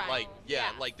 scared yeah, crying. like Yeah,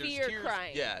 like there's fear tears.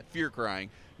 crying. Yeah, fear crying.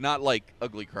 Not like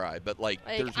ugly cry, but like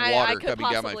Like, there's I water could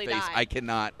coming down my possibly face.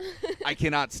 die. I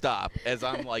cannot stop as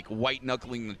I'm like white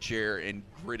knuckling the chair and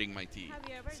gritting my teeth. Have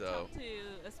you ever So talked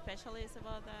to a specialist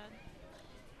about that?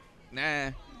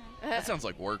 nah, that sounds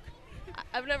like work.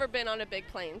 I've never been on a big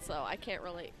plane, so I can't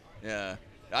relate. Yeah.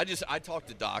 I talk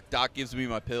to Doc. Doc gives me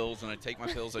my pills, and I take my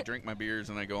pills, I drink my beers,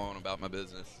 and I go on about my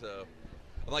business. So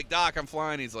I'm like, Doc, I'm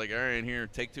flying. He's like, all right, here,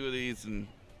 take 2 of these and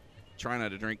try not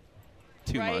to drink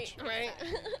too right, much. Right.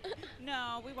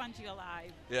 No, we want you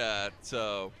alive. Yeah,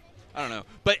 so I don't know.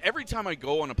 But every time I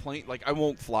go on a plane, like I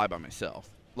won't fly by myself.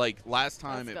 Like last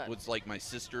time That's it good. was like my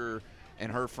sister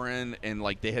and her friend, and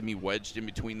like they had me wedged in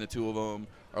between the two of them.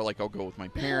 Or like I'll go with my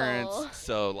parents. Oh.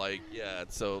 So like yeah,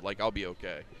 so like I'll be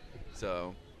okay.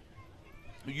 So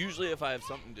usually if I have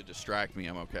something to distract me,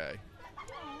 I'm okay.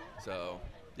 So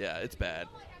yeah, it's bad.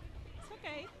 It's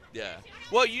okay. Yeah.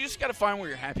 Well, you just gotta find where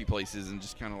your happy place is and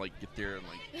just kind of like get there and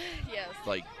Yes.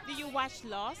 like. Did you watch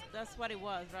Lost? That's what it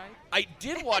was, right? I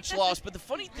did watch Lost, but the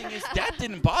funny thing is that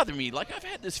didn't bother me. Like I've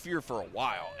had this fear for a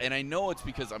while, and I know it's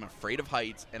because I'm afraid of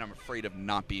heights and I'm afraid of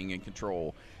not being in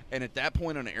control. And at that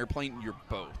point on an airplane, you're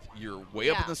both. You're way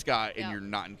up in the sky, and you're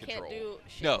not in control. Can't do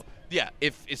shit. No. Yeah.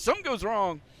 If something goes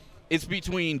wrong, it's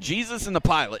between Jesus and the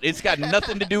pilot. It's got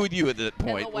nothing to do with you at that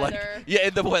point. And the weather. Like, yeah,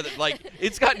 and the weather. Like,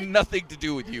 it's got nothing to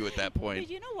do with you at that But point.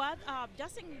 you know what?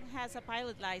 Justin has a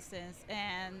pilot license,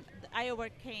 and I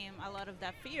overcame a lot of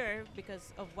that fear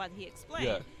because of what he explained.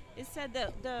 Yeah. It said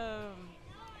that the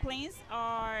planes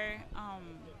are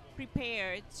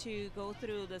prepared to go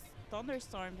through the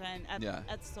thunderstorms and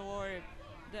absorb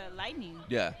the lightning.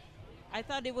 Yeah. I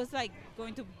thought it was like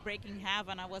going to break in half,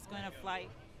 and I was going to fly.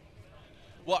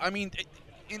 Well, I mean,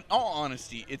 in all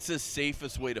honesty, it's the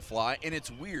safest way to fly, and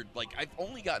it's weird. Like, I've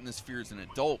only gotten this fear as an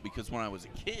adult because when I was a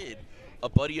kid, a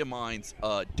buddy of mine's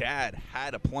dad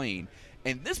had a plane,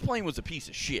 and this plane was a piece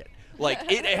of shit.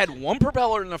 Like, it had one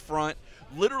propeller in the front.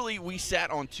 Literally, we sat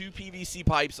on 2 PVC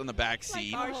pipes on the back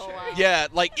seat. our shirt. wow. Yeah,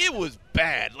 like, it was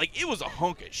bad. Like, it was a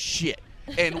hunk of shit.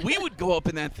 And we would go up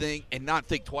in that thing and not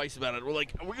think twice about it. We're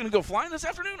like, we're going to go flying this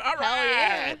afternoon? All right.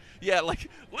 yeah. Yeah, like,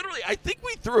 literally, I think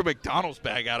we threw a McDonald's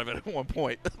bag out of it at one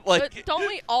point. Like, But don't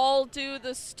we all do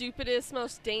the stupidest,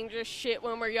 most dangerous shit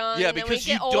when we're young? yeah, and then we because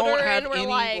you get older don't have and we're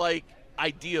any, like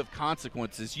idea of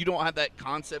consequences. You don't have that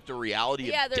concept or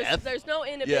reality yeah, of death. there's no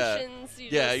inhibitions.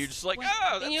 Yeah, you're just like,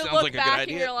 oh, that and you sounds look like a back good and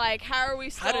idea. you're like, how are we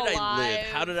still How did alive? I live?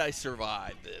 How did I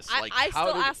survive this? Like, I how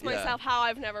still did- ask yeah. myself how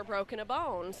I've never broken a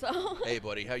bone. So Hey,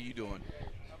 buddy, how you doing?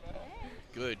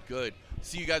 Good, good.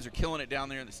 See, you guys are killing it down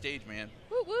there in the stage, man.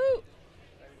 woo woo.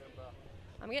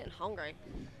 I'm getting hungry.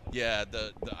 Yeah,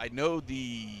 I know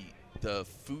the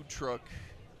food truck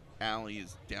alley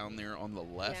is down there on the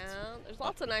left. Yeah, there's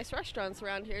lots of nice restaurants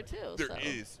around here too. There so.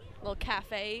 is. Little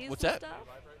cafes. What's and that? Stuff.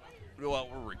 Well,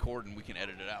 we're recording. We can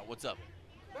edit it out. What's up?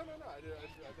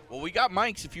 Well, we got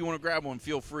mics. If you want to grab one,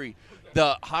 feel free.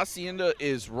 The Hacienda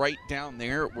is right down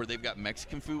there where they've got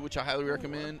Mexican food, which I highly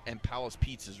recommend, and Palace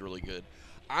Pizza is really good.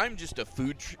 I'm just a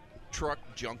food truck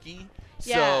junkie,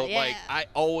 Yeah, so yeah. like I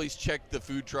always check the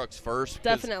food trucks first. 'cause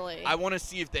Definitely. I want to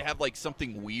see if they have like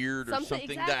something weird or something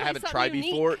that I exactly, haven't something tried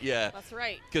unique. before. Yeah, That's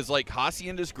right. because like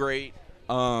Hacienda's great.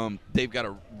 They've got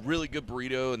a really good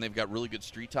burrito and they've got really good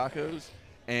street tacos.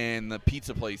 And the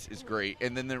pizza place is great.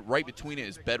 And then right between it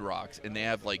is Bedrocks, and they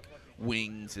have like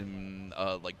wings and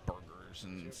like burgers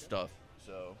and stuff.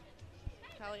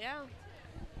 Hell yeah.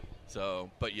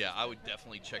 But yeah, I would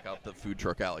definitely check out the food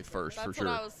truck alley first That's for sure.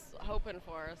 what I was hoping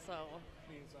for. So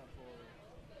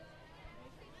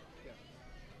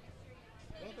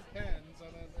Well, it depends on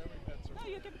every pet's No,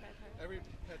 you can pet her. every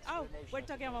pet's Oh, emotional. we're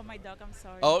talking about my dog. I'm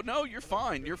sorry. Oh no, you're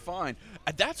fine. You're fine.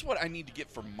 That's what I need to get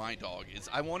for my dog. Is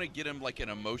I want to get him like an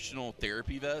emotional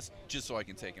therapy vest, just so I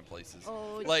can take him places.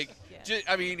 Oh, Like, yeah.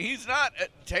 I mean, he's not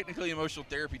technically an emotional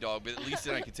therapy dog, but at least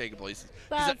then I can take him places.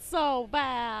 'Cause that's so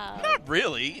bad. not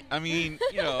really. I mean,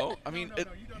 you know, I mean, No,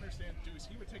 you don't understand, Deuce.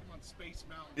 He would take him on Space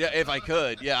Mountain. yeah, if I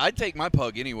could, yeah, I'd take my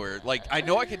pug anywhere. Like, I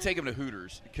know I could take him to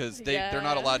Hooters because they're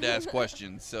not Yeah. allowed to ask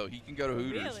questions, so he can go to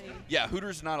Hooters. Really? Yeah,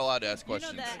 Hooters not allowed to ask You know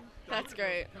questions. that. That's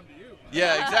great. Come to you.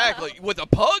 Yeah, exactly. With a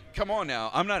pug, come on now,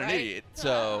 I'm not an Right? idiot.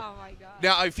 So Oh my God.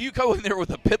 now, if you go in there with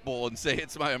a pit bull and say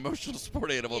it's my emotional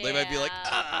support animal, they might be like,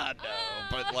 Yeah. no.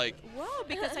 But like, Well,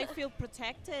 because I feel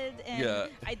protected and Yeah.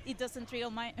 it doesn't trigger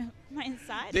my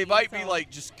anxiety. they might be so- like,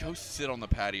 just go sit on the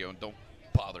patio and don't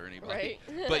bother anybody.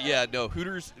 Right. But yeah, no,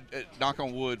 Hooters, knock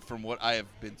on wood, from what I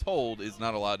have been told, is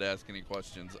not allowed to ask any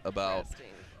questions about Interesting.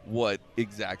 what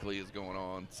exactly is going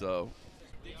on. So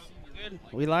Good.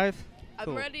 We live? I'm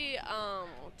Cool. ready.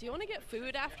 Do you want to get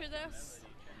food after this?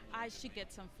 I should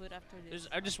get some food after this.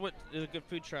 I just went. There's a good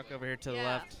food truck over here to the Yeah.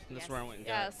 left. That's Yes. where I went and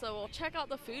Yeah, got. so we'll check out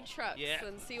the food trucks Yeah.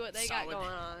 and see what they Solid. got going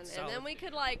on. And Solid. then we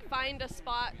could like find a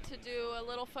spot to do a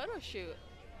little photo shoot.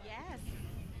 Yes.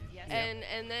 Yes.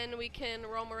 And then we can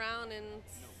roam around and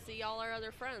see all our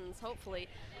other friends, hopefully.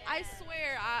 I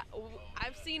swear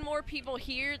I've seen more people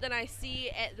here than I see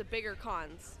at the bigger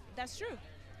cons. That's true.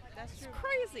 That's It's true.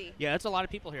 crazy. Yeah, it's a lot of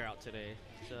people here out today.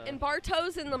 So. And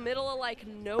Bartow's in the middle of like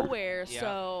nowhere, Yeah.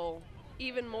 so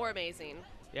even more amazing.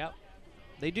 Yep.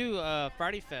 They do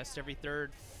Friday Fest every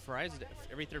third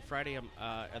Friday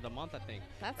of the month, I think.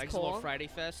 That's like It's a little cool. Friday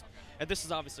Fest. And this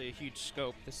is obviously a huge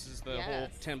scope. This is the whole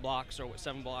Yes. 10 blocks or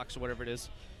 7 blocks or whatever it is.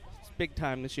 It's big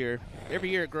time this year. Every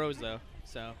year it grows, though.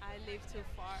 So, I live too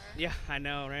far. yeah, I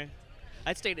know, right?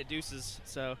 I stayed at Deuce's,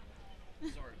 so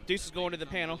Deuce is going to the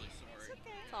panel. It's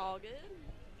okay. It's all good.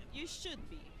 You should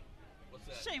be. what's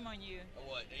that? Shame on you.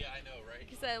 What? Yeah, I know, right?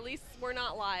 Like I said, at least we're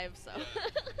not live, so.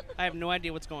 I have no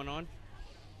idea what's going on.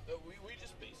 We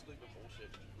just basically been bullshit.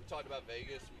 We talked about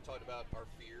Vegas. We talked about our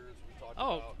fears. We talked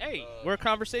Oh, about. hey, we're a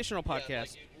conversational yeah,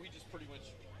 podcast. like, we just pretty much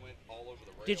went all over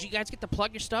the rail. Did you guys get to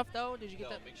plug your stuff though? Did you get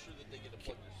No, that? make sure that they get to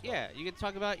plug your stuff. Yeah, you get to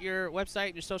talk about your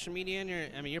website, your social media,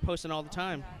 and you're posting all the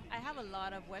time. I have a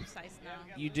lot of websites now.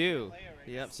 You do.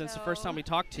 Yep. Since the first time we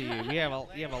talked to you, you have a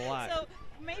lot. So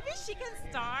maybe she can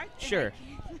start. and I Sure.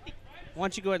 can- Why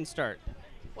don't you go ahead and start?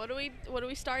 What are we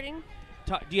starting?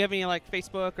 Do you have any like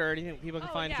Facebook or anything people can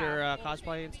Oh, find yeah. your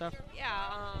cosplay and stuff?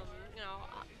 Yeah,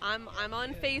 I'm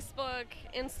on Facebook,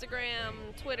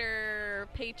 Instagram, Twitter,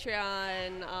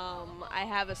 Patreon. I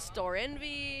have a Store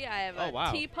Envy. I have Oh, a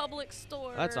wow. TeePublic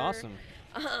store. That's awesome.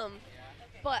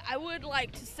 But I would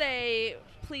like to say,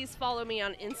 please follow me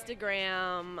on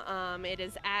Instagram. It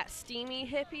is at Steamy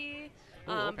Hippie.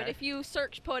 Ooh, okay. But if you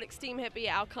search Poetic Steam Hippie,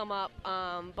 I'll come up. But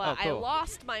Oh, I cool.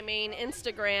 lost my main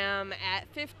Instagram at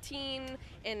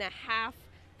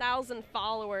 15,500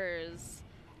 followers.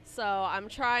 So I'm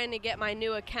trying to get my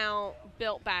new account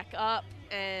built back up,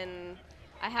 and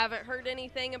I haven't heard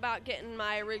anything about getting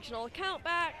my original account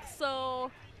back.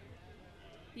 So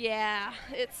yeah,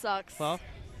 it sucks. Well,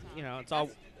 it's all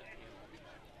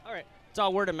right. It's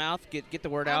all word of mouth. Get the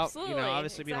word out. Absolutely,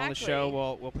 Obviously being on the exactly.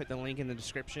 show, we'll put the link in the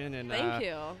description and Thank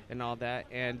you. and all that.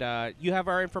 And you have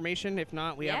our information. If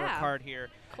not, we have our Yeah. card here.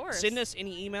 Of course. Send us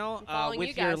any email Been following with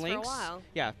you your guys for a links. while.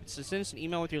 Yeah, so send us an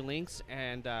email with your links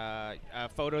and a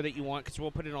photo that you want, because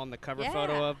we'll put it on the cover Yeah.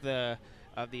 photo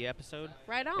of the episode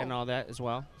Right on. and all that as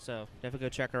well. So definitely go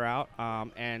check her out.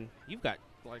 And you've got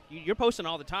you're posting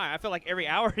all the time. I feel like every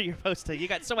hour you're posting. You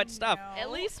got so much stuff. No.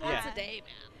 At least once Yeah. a day, man.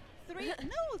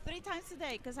 three times a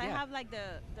day, because I Yeah. have like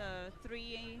the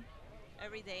 3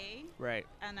 every day, Right.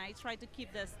 and I try to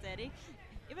keep the aesthetic.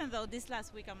 Even though this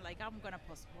last week I'm like, I'm gonna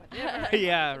post whatever.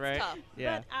 Yeah. It's Right. tough.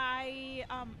 Yeah. But I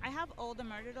have all the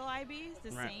Murder Doll IBs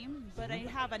the Right. same, but I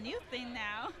have a new thing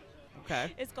now.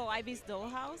 Okay. It's called IB's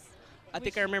Dollhouse. I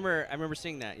think which- I remember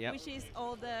seeing that. Yeah. Which is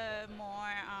all the more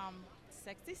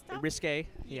sexy stuff. Risque.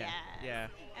 Yeah. Yes. Yeah.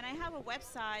 And I have a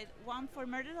website, one for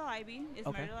Murder Doll IB, it's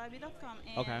Okay. murderdollib.com,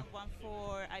 and Okay. one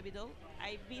for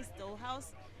IB's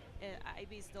Dollhouse,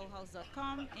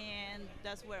 ibsdollhouse.com, and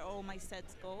that's where all my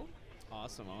sets go.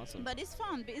 Awesome. But it's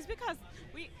fun. It's because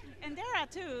and Dara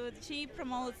too, she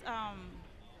promotes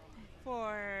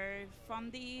for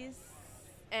Fundies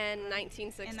And in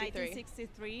 1963.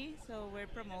 1963, so we're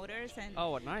promoters, and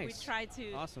Oh, nice. we try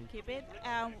to Awesome. keep it.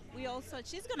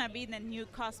 She's gonna be the new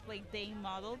Cosplay Dame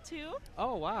model too,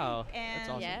 Oh, wow. and That's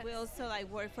awesome. Yes. we also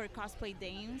work for Cosplay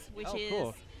Dames, which Oh, is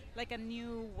cool. like a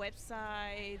new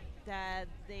website that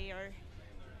they are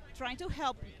trying to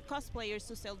help cosplayers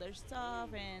to sell their stuff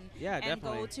and Yeah, go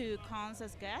definitely. to cons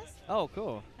as guests. Oh,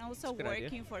 cool. And also That's a good idea.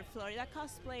 working for Florida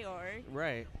Cosplay Org,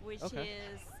 Right. which Okay.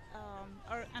 is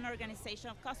an organization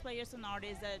of cosplayers and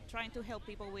artists that trying to help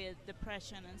people with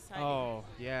depression and anxiety. Oh,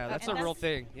 yeah. That's And a real that's-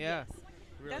 thing. Yeah. yes. It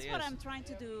really That's what is. I'm trying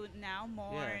to do now,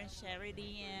 more Yeah.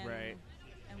 charity and Right.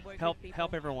 and work help with people.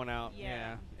 help everyone out.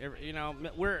 Yeah.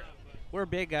 We're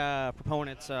big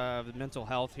proponents of mental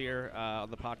health here on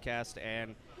the podcast,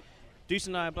 and Deuce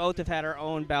and I both have had our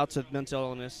own bouts of mental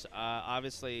illness.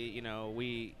 Obviously,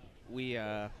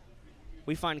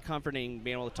 we find comforting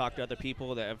being able to talk to other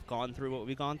people that have gone through what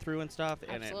we've gone through and stuff,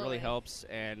 and it Absolutely. really helps.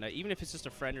 And even if it's just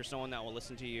a friend or someone that will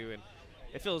listen to you, and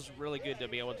it feels really good to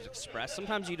be able to express.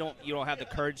 Sometimes you don't have the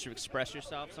courage to express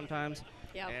yourself sometimes,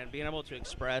 Yep. and being able to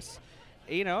express,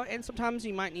 and sometimes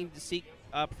you might need to seek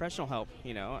professional help,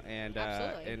 and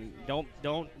Absolutely. and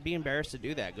don't be embarrassed to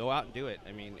do that. Go out and do it.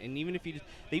 I mean, and even if they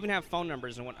even have phone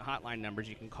numbers and hotline numbers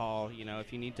you can call,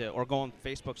 if you need to, or go on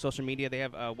Facebook, social media. They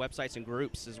have websites and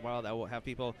groups as well that will have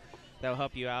people that will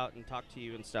help you out and talk to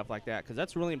you and stuff like that, because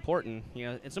that's really important.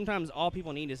 And sometimes all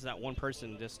people need is that one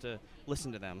person just to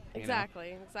listen to them.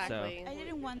 Exactly. Exactly. I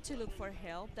didn't want to look for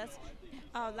help. That's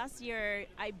last year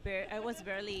I was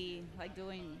barely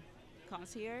doing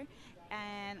cons here,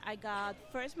 and I got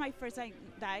my first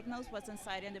diagnosis was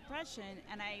anxiety and depression,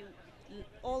 and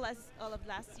all of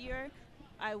last year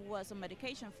I was on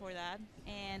medication for that,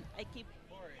 and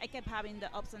I kept having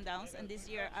the ups and downs, and this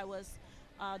year I was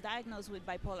diagnosed with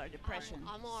bipolar depression.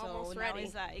 I'm so almost now ready.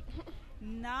 it's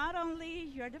not only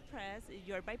you're depressed,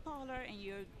 you're bipolar, and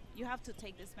you have to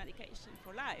take this medication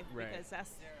for life, Right. because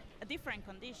that's a different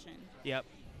condition. Yep.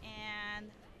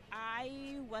 And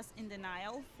I was in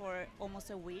denial for almost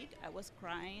a week. I was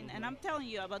crying, and I'm telling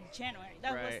you about January.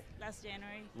 That was Right. last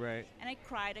January. Right. And I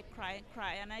cried,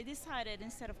 and I decided,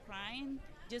 instead of crying,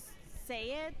 just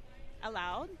say it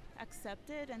aloud, accept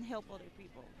it, and help other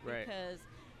people. Right. Because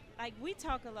we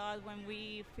talk a lot when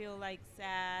we feel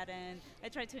sad, and I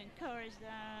try to encourage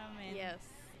them, and Yes.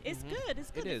 it's Mhm. good. It's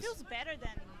good. It It is. feels better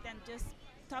than just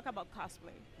talk about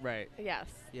cosplay. Right. Yes.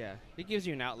 Yeah. It gives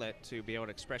you an outlet to be able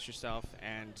to express yourself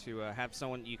and to have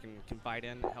someone you can confide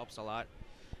in. It helps a lot.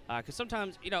 Because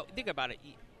sometimes, think about it.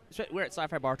 We're at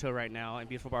Sci-Fi Bartow right now in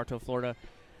beautiful Bartow, Florida.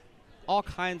 All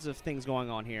kinds of things going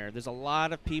on here. There's a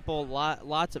lot of people,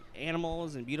 lots of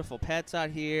animals and beautiful pets out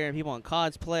here, and people on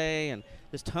cosplay, and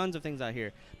there's tons of things out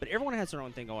here. But everyone has their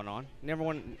own thing going on.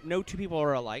 No two people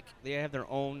are alike. They have their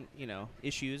own,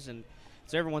 issues, and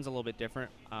so everyone's a little bit different.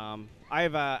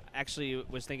 I've actually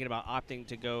was thinking about opting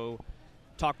to go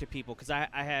talk to people because I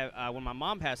have when my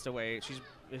mom passed away, it's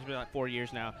been like 4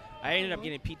 years now. I ended up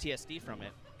getting PTSD from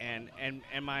it. And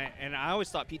I always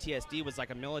thought PTSD was like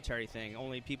a military thing.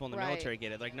 Only people in the military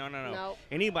get it. Like, no. Nope.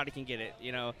 Anybody can get it,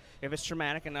 if it's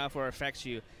traumatic enough or affects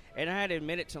you. And I had to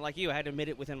admit it to, like you, I had to admit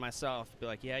it within myself. Be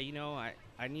like, yeah,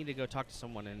 I need to go talk to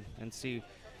someone and see.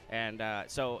 And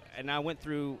I went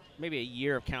through maybe a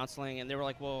year of counseling, and they were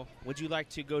like, well, would you like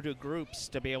to go to groups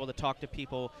to be able to talk to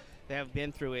people that have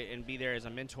been through it and be there as a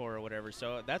mentor or whatever?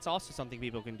 So that's also something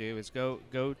people can do is go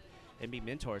and be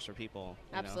mentors for people.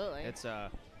 Absolutely. It's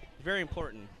very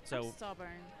important. So I'm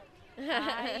stubborn.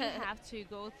 I have to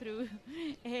go through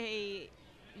a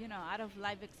out of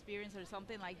life experience or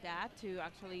something like that to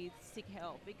actually seek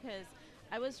help, because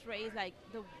I was raised like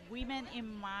the women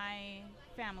in my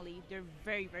family, they're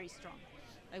very, very strong.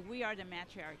 Like, we are the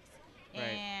matriarchs. Right.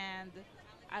 And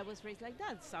I was raised like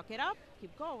that. Suck it up,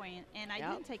 keep going. And I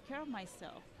didn't take care of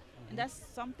myself. And that's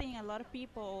something a lot of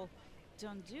people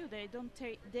don't do.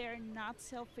 They're not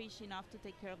selfish enough to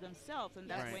take care of themselves, and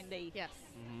that's when they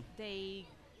they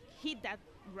hit that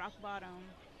rock bottom.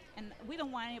 And we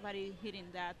don't want anybody hitting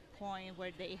that point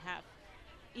where they have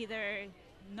either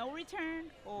no return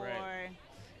or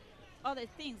other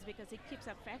things, because it keeps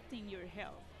affecting your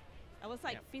health. I was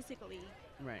like physically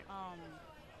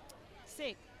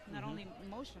sick, not only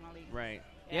emotionally. Right.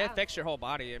 Yeah, it affects your whole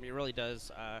body. I mean, it really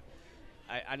does.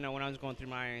 I know when I was going through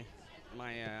my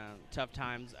tough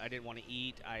times, I didn't want to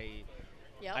eat. I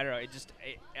don't know.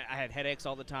 I had headaches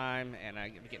all the time, and I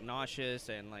get nauseous,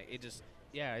 and like it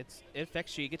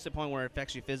affects you. It gets to the point where it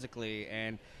affects you physically,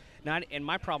 and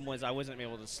my problem was I wasn't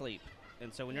able to sleep,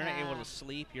 and so when you're not able to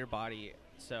sleep, your body.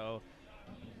 So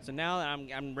now that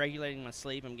I'm regulating my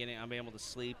sleep, I'm able to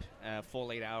sleep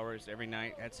full 8 hours every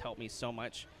night. That's helped me so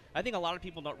much. I think a lot of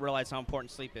people don't realize how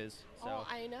important sleep is. So. Oh,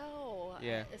 I know.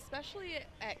 Yeah. Especially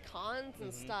at cons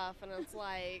and stuff, and it's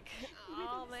like,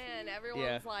 oh man,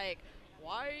 everyone's like,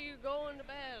 why are you going to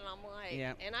bed? And I'm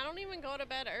like, and I don't even go to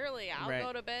bed early. I'll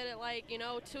go to bed at like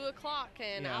 2 o'clock,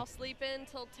 and I'll sleep in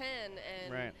till 10.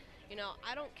 And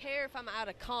I don't care if I'm at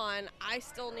a con. I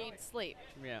still need sleep.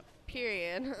 Yeah.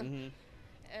 Period.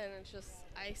 And it's just,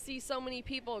 I see so many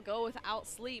people go without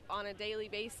sleep on a daily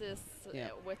basis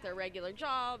with their regular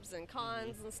jobs and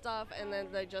cons and stuff, and then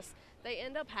they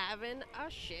end up having a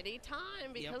shitty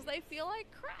time because they feel like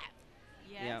crap.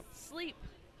 Yes. Yep. Sleep.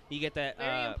 You get that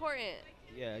very important.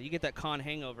 Yeah, you get that con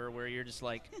hangover where you're just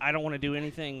like, I don't want to do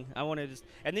anything. I want to just,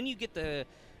 and then you get the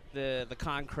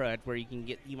con crud where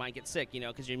you might get sick,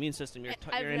 because your immune system, you're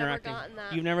interacting. Never gotten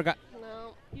that. You've never got.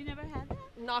 No. You never had that?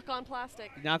 Knock on plastic.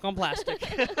 Knock on plastic.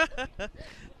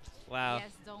 Wow.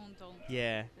 Yes, don't.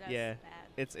 Yeah, That's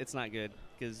bad. It's not good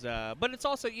but it's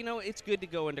also it's good to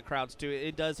go into crowds too.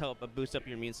 It does help boost up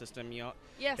your immune system. Yes,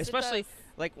 especially it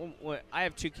does. like I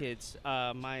have 2 kids.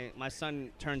 My son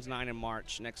turns 9 in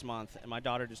March next month, and my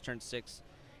daughter just turned 6.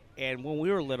 And when we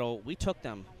were little, we took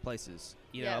them places.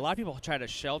 A lot of people try to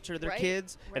shelter their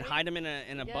kids and hide them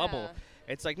in a bubble.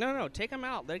 It's like no, take them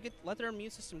out. Let their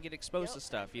immune system get exposed to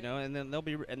stuff, and then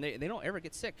they don't ever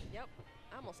get sick. Yep,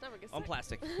 I almost never get sick. On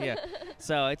plastic, yeah.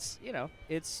 So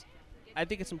it's I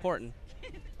think it's important.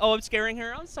 Oh, I'm scaring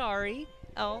her. I'm sorry.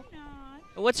 Oh,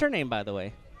 what's her name, by the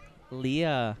way?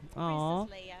 Leah. Oh,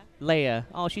 Leia.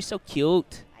 Oh, she's so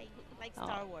cute. I like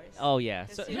Star Wars. Oh yeah.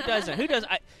 So who doesn't? Who does?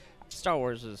 Star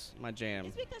Wars is my jam.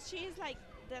 It's because she's like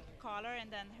that color,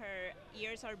 and then her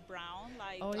ears are brown.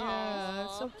 Like, oh yeah,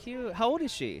 that's so cute. How old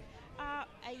is she?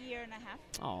 A year and a half.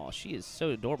 Oh, she is so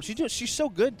adorable. She's so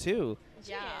good too.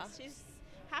 Yeah, she's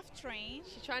half trained.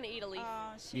 She's trying to eat a leaf.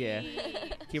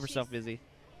 Keep herself busy.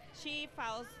 She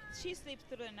sleeps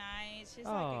through the night. She's like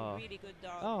a really good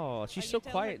dog. Oh, she's so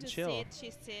quiet and chill.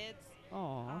 She sits.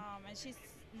 Oh. And she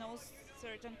knows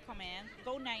certain commands.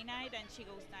 Go night-night, and she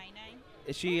goes night-night.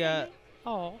 Is she?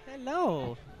 Oh,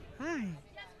 hello. Hi.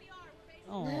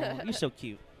 Oh, you're so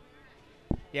cute.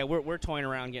 Yeah, we're toying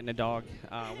around getting a dog.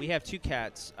 We have 2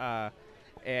 cats,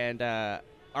 and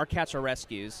our cats are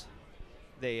rescues.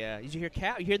 They did you hear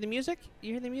cat? You hear the music?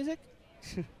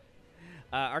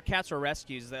 Our cats were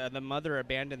rescues. The mother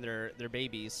abandoned their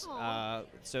babies.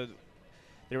 So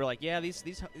they were like, yeah, these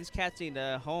cats need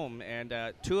a home, and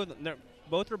two of them,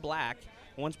 both are black.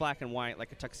 One's black and white,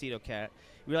 like a tuxedo cat.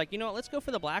 We were like, you know what, let's go for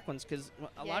the black ones, because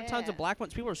a lot of times the black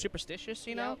ones, people are superstitious,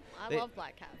 you know? I love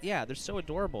black cats. Yeah, they're so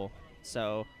adorable.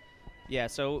 So, yeah,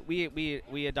 so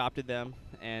we adopted them,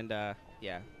 and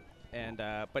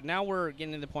but now we're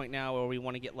getting to the point now where we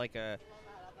want to get like a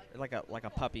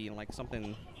puppy and like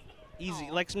something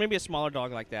easy, like maybe a smaller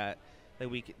dog like that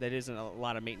that isn't a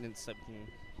lot of maintenance that we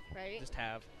can just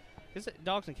have. Because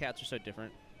dogs and cats are so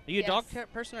different. Are you a dog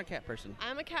person or a cat person?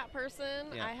 I'm a cat person.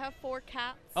 Yeah. I have 4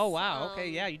 cats. Oh wow. Okay,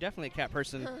 yeah, you're definitely a cat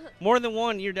person. More than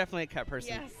one, you're definitely a cat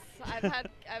person. Yes,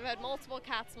 I've had multiple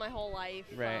cats my whole life.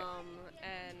 Right.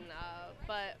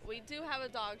 But we do have a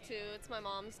dog too. It's my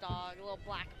mom's dog, a little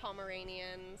black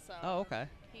Pomeranian. So. Oh, okay.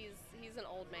 He's an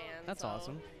old man. That's so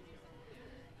awesome.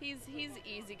 He's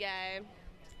easy guy.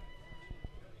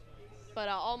 But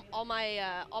all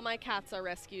my cats are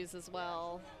rescues as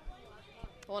well.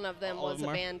 One of them was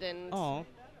abandoned. Oh.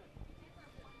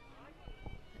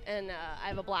 And I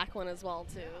have a black one as well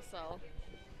too. So.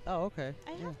 Oh, okay.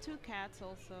 I have 2 cats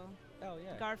also. Oh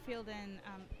yeah. Garfield and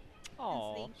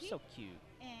Oh, Slinky. so cute.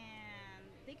 And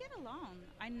they get along.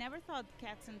 I never thought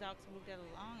cats and dogs would get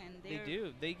along, and They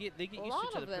do. They get used A to lot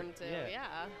each other. of them do. Yeah.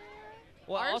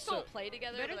 Well, Ours also, don't play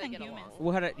together, better but they than get humans.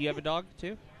 along. do you have a dog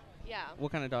too? Yeah.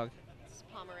 What kind of dog? It's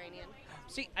Pomeranian.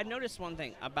 See, I noticed one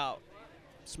thing about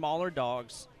smaller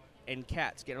dogs and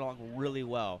cats get along really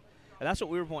well. And that's what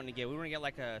we were wanting to get. We were going to get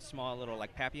like a small little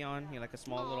like Papillon, like a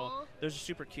small little. Aw. They're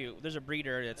super cute. There's a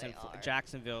breeder that's in They are.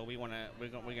 Jacksonville. We're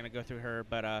going to go through her,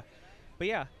 but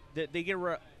yeah, they get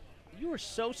you were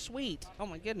so sweet. Oh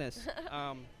my goodness.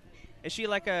 Is she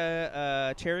like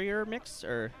a terrier mix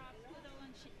or?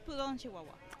 Poodle and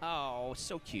Chihuahua. Oh,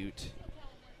 so cute.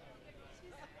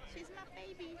 She's my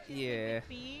baby. She's Yeah. with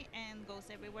me and goes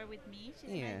everywhere with me. She's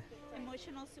Yeah. my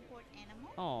emotional support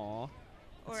animal. Aw.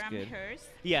 Or that's I'm good. hers.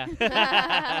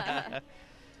 Yeah.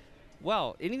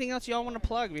 Well, anything else y'all want to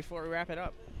plug before we wrap it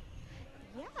up?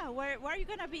 Yeah, where are you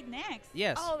gonna be next?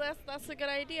 Yes. Oh, that's a good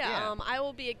idea. Yeah. I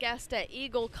will be a guest at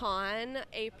EagleCon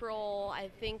April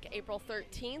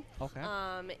 13th. Okay.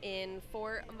 In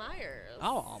Fort Myers.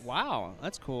 Oh, wow.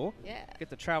 That's cool. Yeah. Get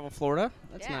to travel Florida.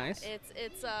 That's Yeah, nice.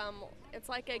 It's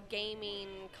like a gaming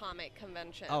comic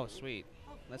convention. Oh, sweet.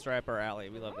 That's right up our alley.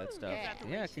 We love that stuff. Yeah.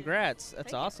 Yeah, congrats. That's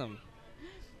Thank you. awesome.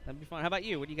 That'd be fun. How about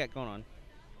you? What do you got going on?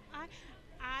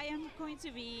 I am going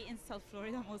to be in South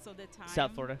Florida most of the time.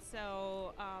 South Florida.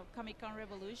 So Comic Con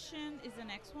Revolution is the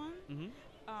next one. Mm-hmm.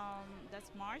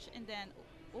 That's March, and then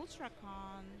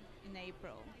UltraCon in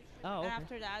April. Oh, okay. And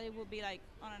after that, it will be like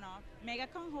on and off.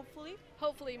 MegaCon, hopefully.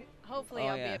 Hopefully Oh,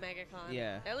 I'll yeah. be at MegaCon.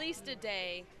 Yeah. At least a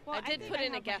day. Well, I did think put I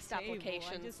in a have my guest table.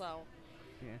 application, so.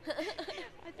 Yeah.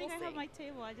 I think We'll I have see. my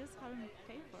table. I just haven't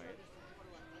paid for it.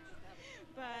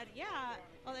 But yeah,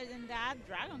 other than that,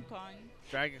 DragonCon.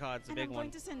 Dragon Con's a And big I'm one.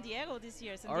 going to San Diego this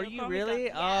year. San Are Diego you Comic-Con. really?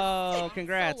 Yes. Oh,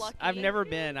 congrats. lucky. I've never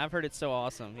been. I've heard it's so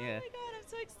awesome. Oh Yeah. my god, I'm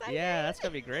so excited. Yeah, that's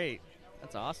going to be great.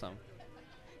 That's awesome.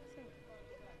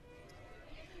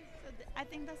 I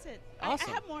think that's it. Awesome.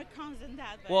 I have more cons than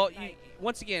that. But Well, like,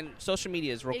 once again, social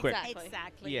media is real quick.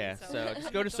 exactly. Yeah, so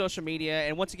just go to social media.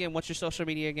 And once again, what's your social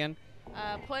media again?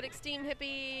 Poetic Steam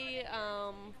Hippie,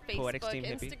 Facebook, Poetic Steam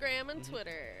Hippie. Instagram, and Mhm.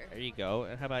 Twitter. There you go.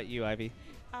 And how about you, Ivy?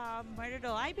 Murder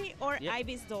Doll Ivy or Yep.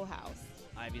 Ivy's Dollhouse.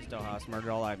 Ivy's Dollhouse,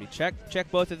 Murder All Ivy. Check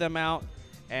both of them out,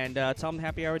 and tell them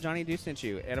Happy Hour Johnny Deuce sent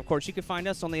you. And of course, you can find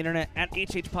us on the internet at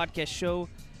HH Podcast Show,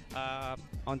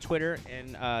 on Twitter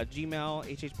and Gmail,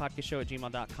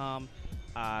 hhpodcastshow@gmail.com.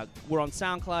 We're on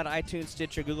SoundCloud, iTunes,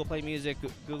 Stitcher, Google Play Music,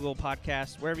 Google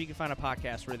Podcasts, wherever you can find a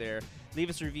podcast, we're there. Leave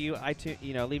us a review,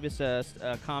 leave us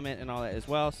a comment and all that as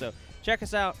well. So check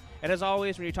us out. And as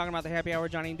always, when you're talking about the Happy Hour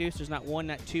Johnny and Deuce, there's not one,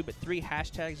 not two, but 3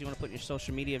 hashtags you want to put in your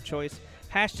social media of choice.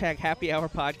 Hashtag Happy Hour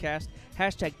Podcast,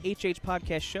 hashtag HH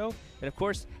Podcast Show, and of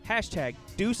course, hashtag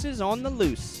Deuces on the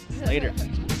Loose. Later.